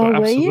 So,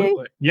 Oh, were you?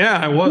 absolutely. Yeah,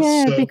 I was.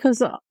 Yeah, So,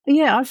 because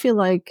I feel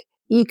like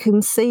you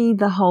can see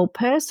the whole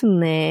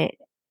person there,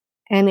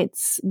 and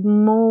it's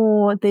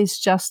more there's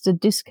just a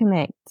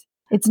disconnect.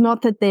 It's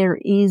not that there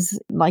is,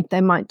 like,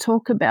 they might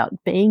talk about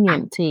being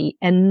empty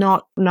and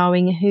not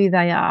knowing who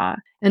they are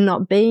and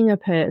not being a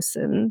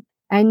person,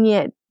 and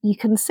yet you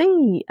can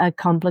see a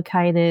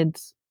complicated,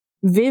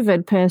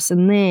 vivid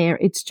person there.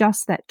 It's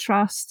just that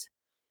trust.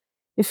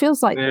 It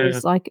feels like yeah.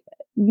 there's like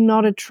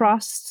not a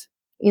trust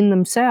in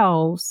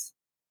themselves.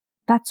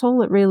 That's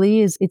all it really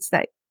is. It's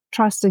that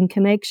trust and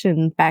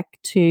connection back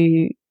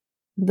to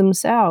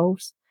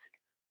themselves.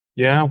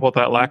 Yeah, well,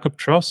 that lack of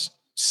trust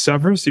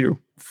severs you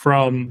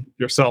from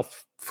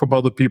yourself, from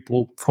other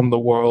people, from the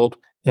world.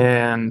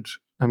 And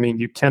I mean,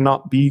 you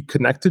cannot be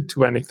connected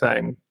to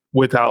anything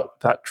without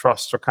that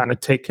trust or kind of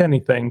take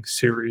anything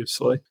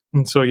seriously.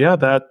 And so, yeah,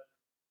 that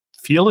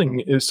feeling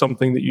is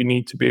something that you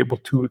need to be able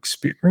to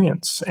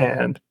experience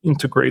and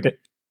integrate it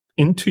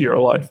into your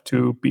life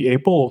to be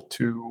able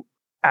to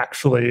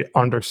actually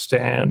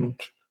understand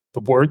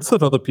the words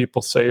that other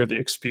people say or the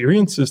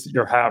experiences that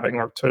you're having,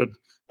 or to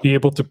be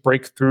able to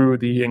break through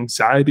the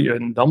anxiety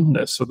and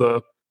numbness or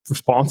the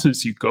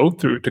responses you go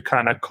through to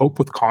kind of cope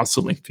with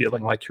constantly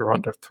feeling like you're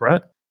under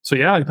threat. So,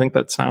 yeah, I think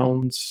that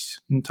sounds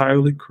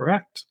entirely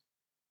correct.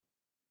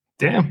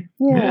 Damn.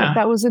 Yeah, Yeah.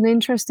 that was an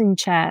interesting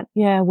chat.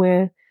 Yeah,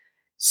 we're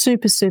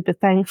super, super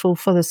thankful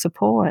for the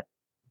support.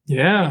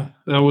 Yeah,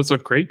 that was a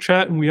great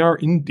chat, and we are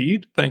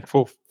indeed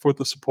thankful for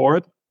the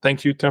support.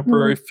 Thank you, Mm,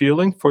 Temporary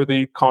Feeling, for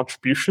the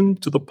contribution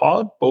to the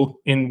pod, both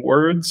in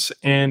words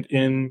and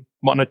in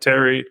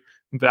monetary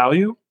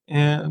value.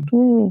 And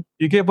mm.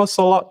 you gave us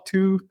a lot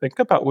to think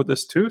about with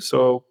this, too.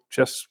 So,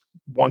 just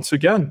once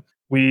again,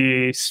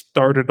 we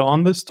started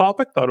on this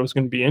topic, thought it was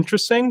going to be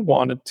interesting,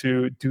 wanted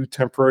to do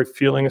Temporary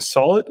Feeling a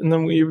solid, and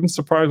then we even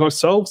surprised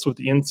ourselves with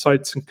the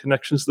insights and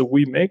connections that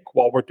we make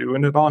while we're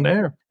doing it on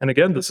air. And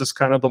again, this is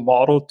kind of the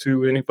model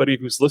to anybody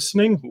who's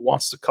listening, who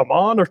wants to come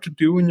on or to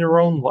do in your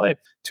own life,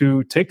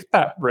 to take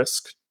that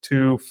risk,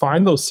 to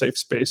find those safe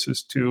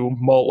spaces to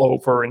mull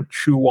over and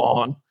chew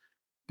on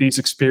these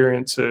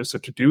experiences, or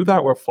to do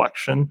that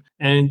reflection.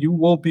 And you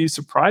will be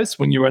surprised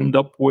when you end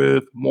up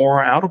with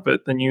more out of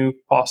it than you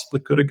possibly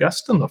could have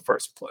guessed in the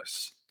first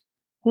place.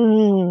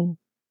 Mm.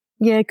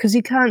 Yeah, because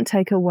you can't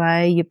take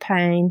away your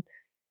pain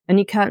and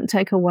you can't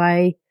take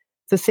away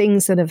the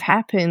things that have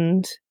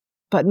happened,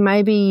 but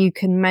maybe you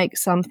can make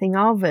something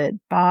of it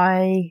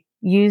by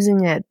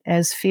using it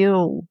as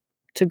fuel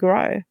to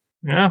grow.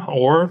 Yeah,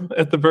 or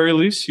at the very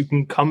least, you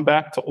can come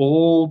back to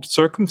old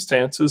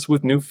circumstances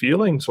with new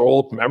feelings or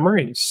old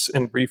memories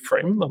and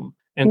reframe them.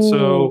 And Mm,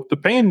 so the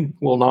pain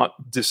will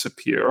not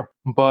disappear,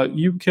 but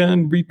you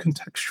can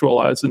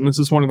recontextualize it. And this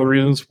is one of the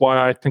reasons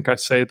why I think I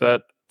say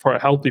that for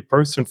a healthy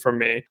person, for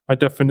me, my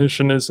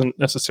definition isn't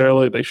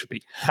necessarily they should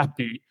be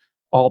happy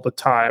all the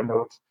time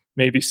or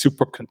maybe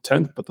super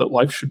content, but that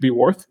life should be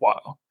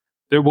worthwhile.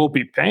 There will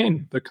be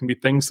pain. There can be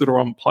things that are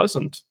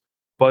unpleasant,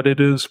 but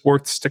it is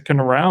worth sticking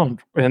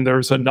around. And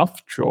there's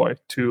enough joy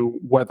to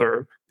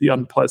weather the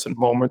unpleasant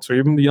moments, or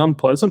even the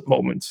unpleasant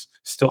moments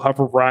still have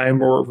a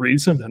rhyme or a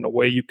reason and a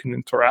way you can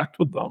interact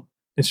with them.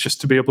 It's just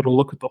to be able to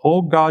look at the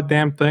whole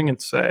goddamn thing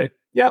and say,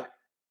 yep,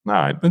 All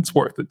right, it's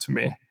worth it to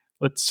me.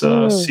 Let's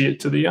see it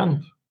to the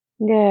end.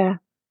 Yeah.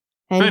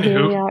 And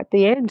here we Anywho. are at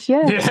the end.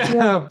 Yeah.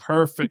 Yeah,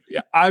 perfect. Yeah,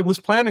 I was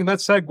planning that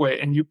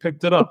segue and you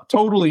picked it up.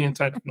 Totally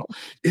intentional.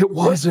 It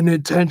was an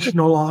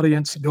intentional,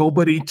 audience.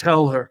 Nobody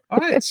tell her. All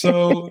right.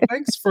 So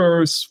thanks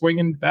for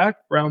swinging back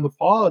around the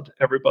pod,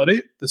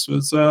 everybody. This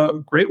was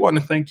a great one.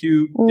 And thank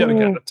you yet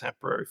again to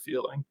Temporary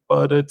Feeling.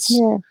 But it's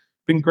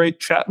been great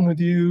chatting with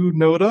you,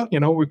 Nota.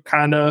 We're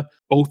kind of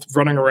both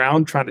running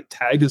around trying to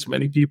tag as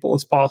many people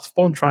as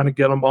possible and trying to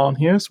get them on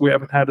here. So we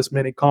haven't had as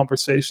many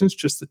conversations,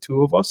 just the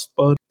two of us.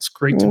 But it's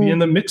great to be in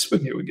the mix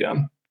with you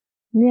again.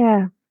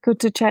 Yeah. Good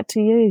to chat to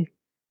you.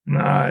 All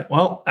right.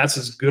 Well, that's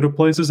as good a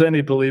place as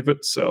any to leave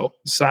it. So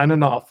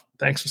signing off.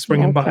 Thanks for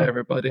swinging by,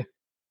 everybody.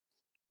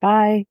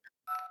 Bye.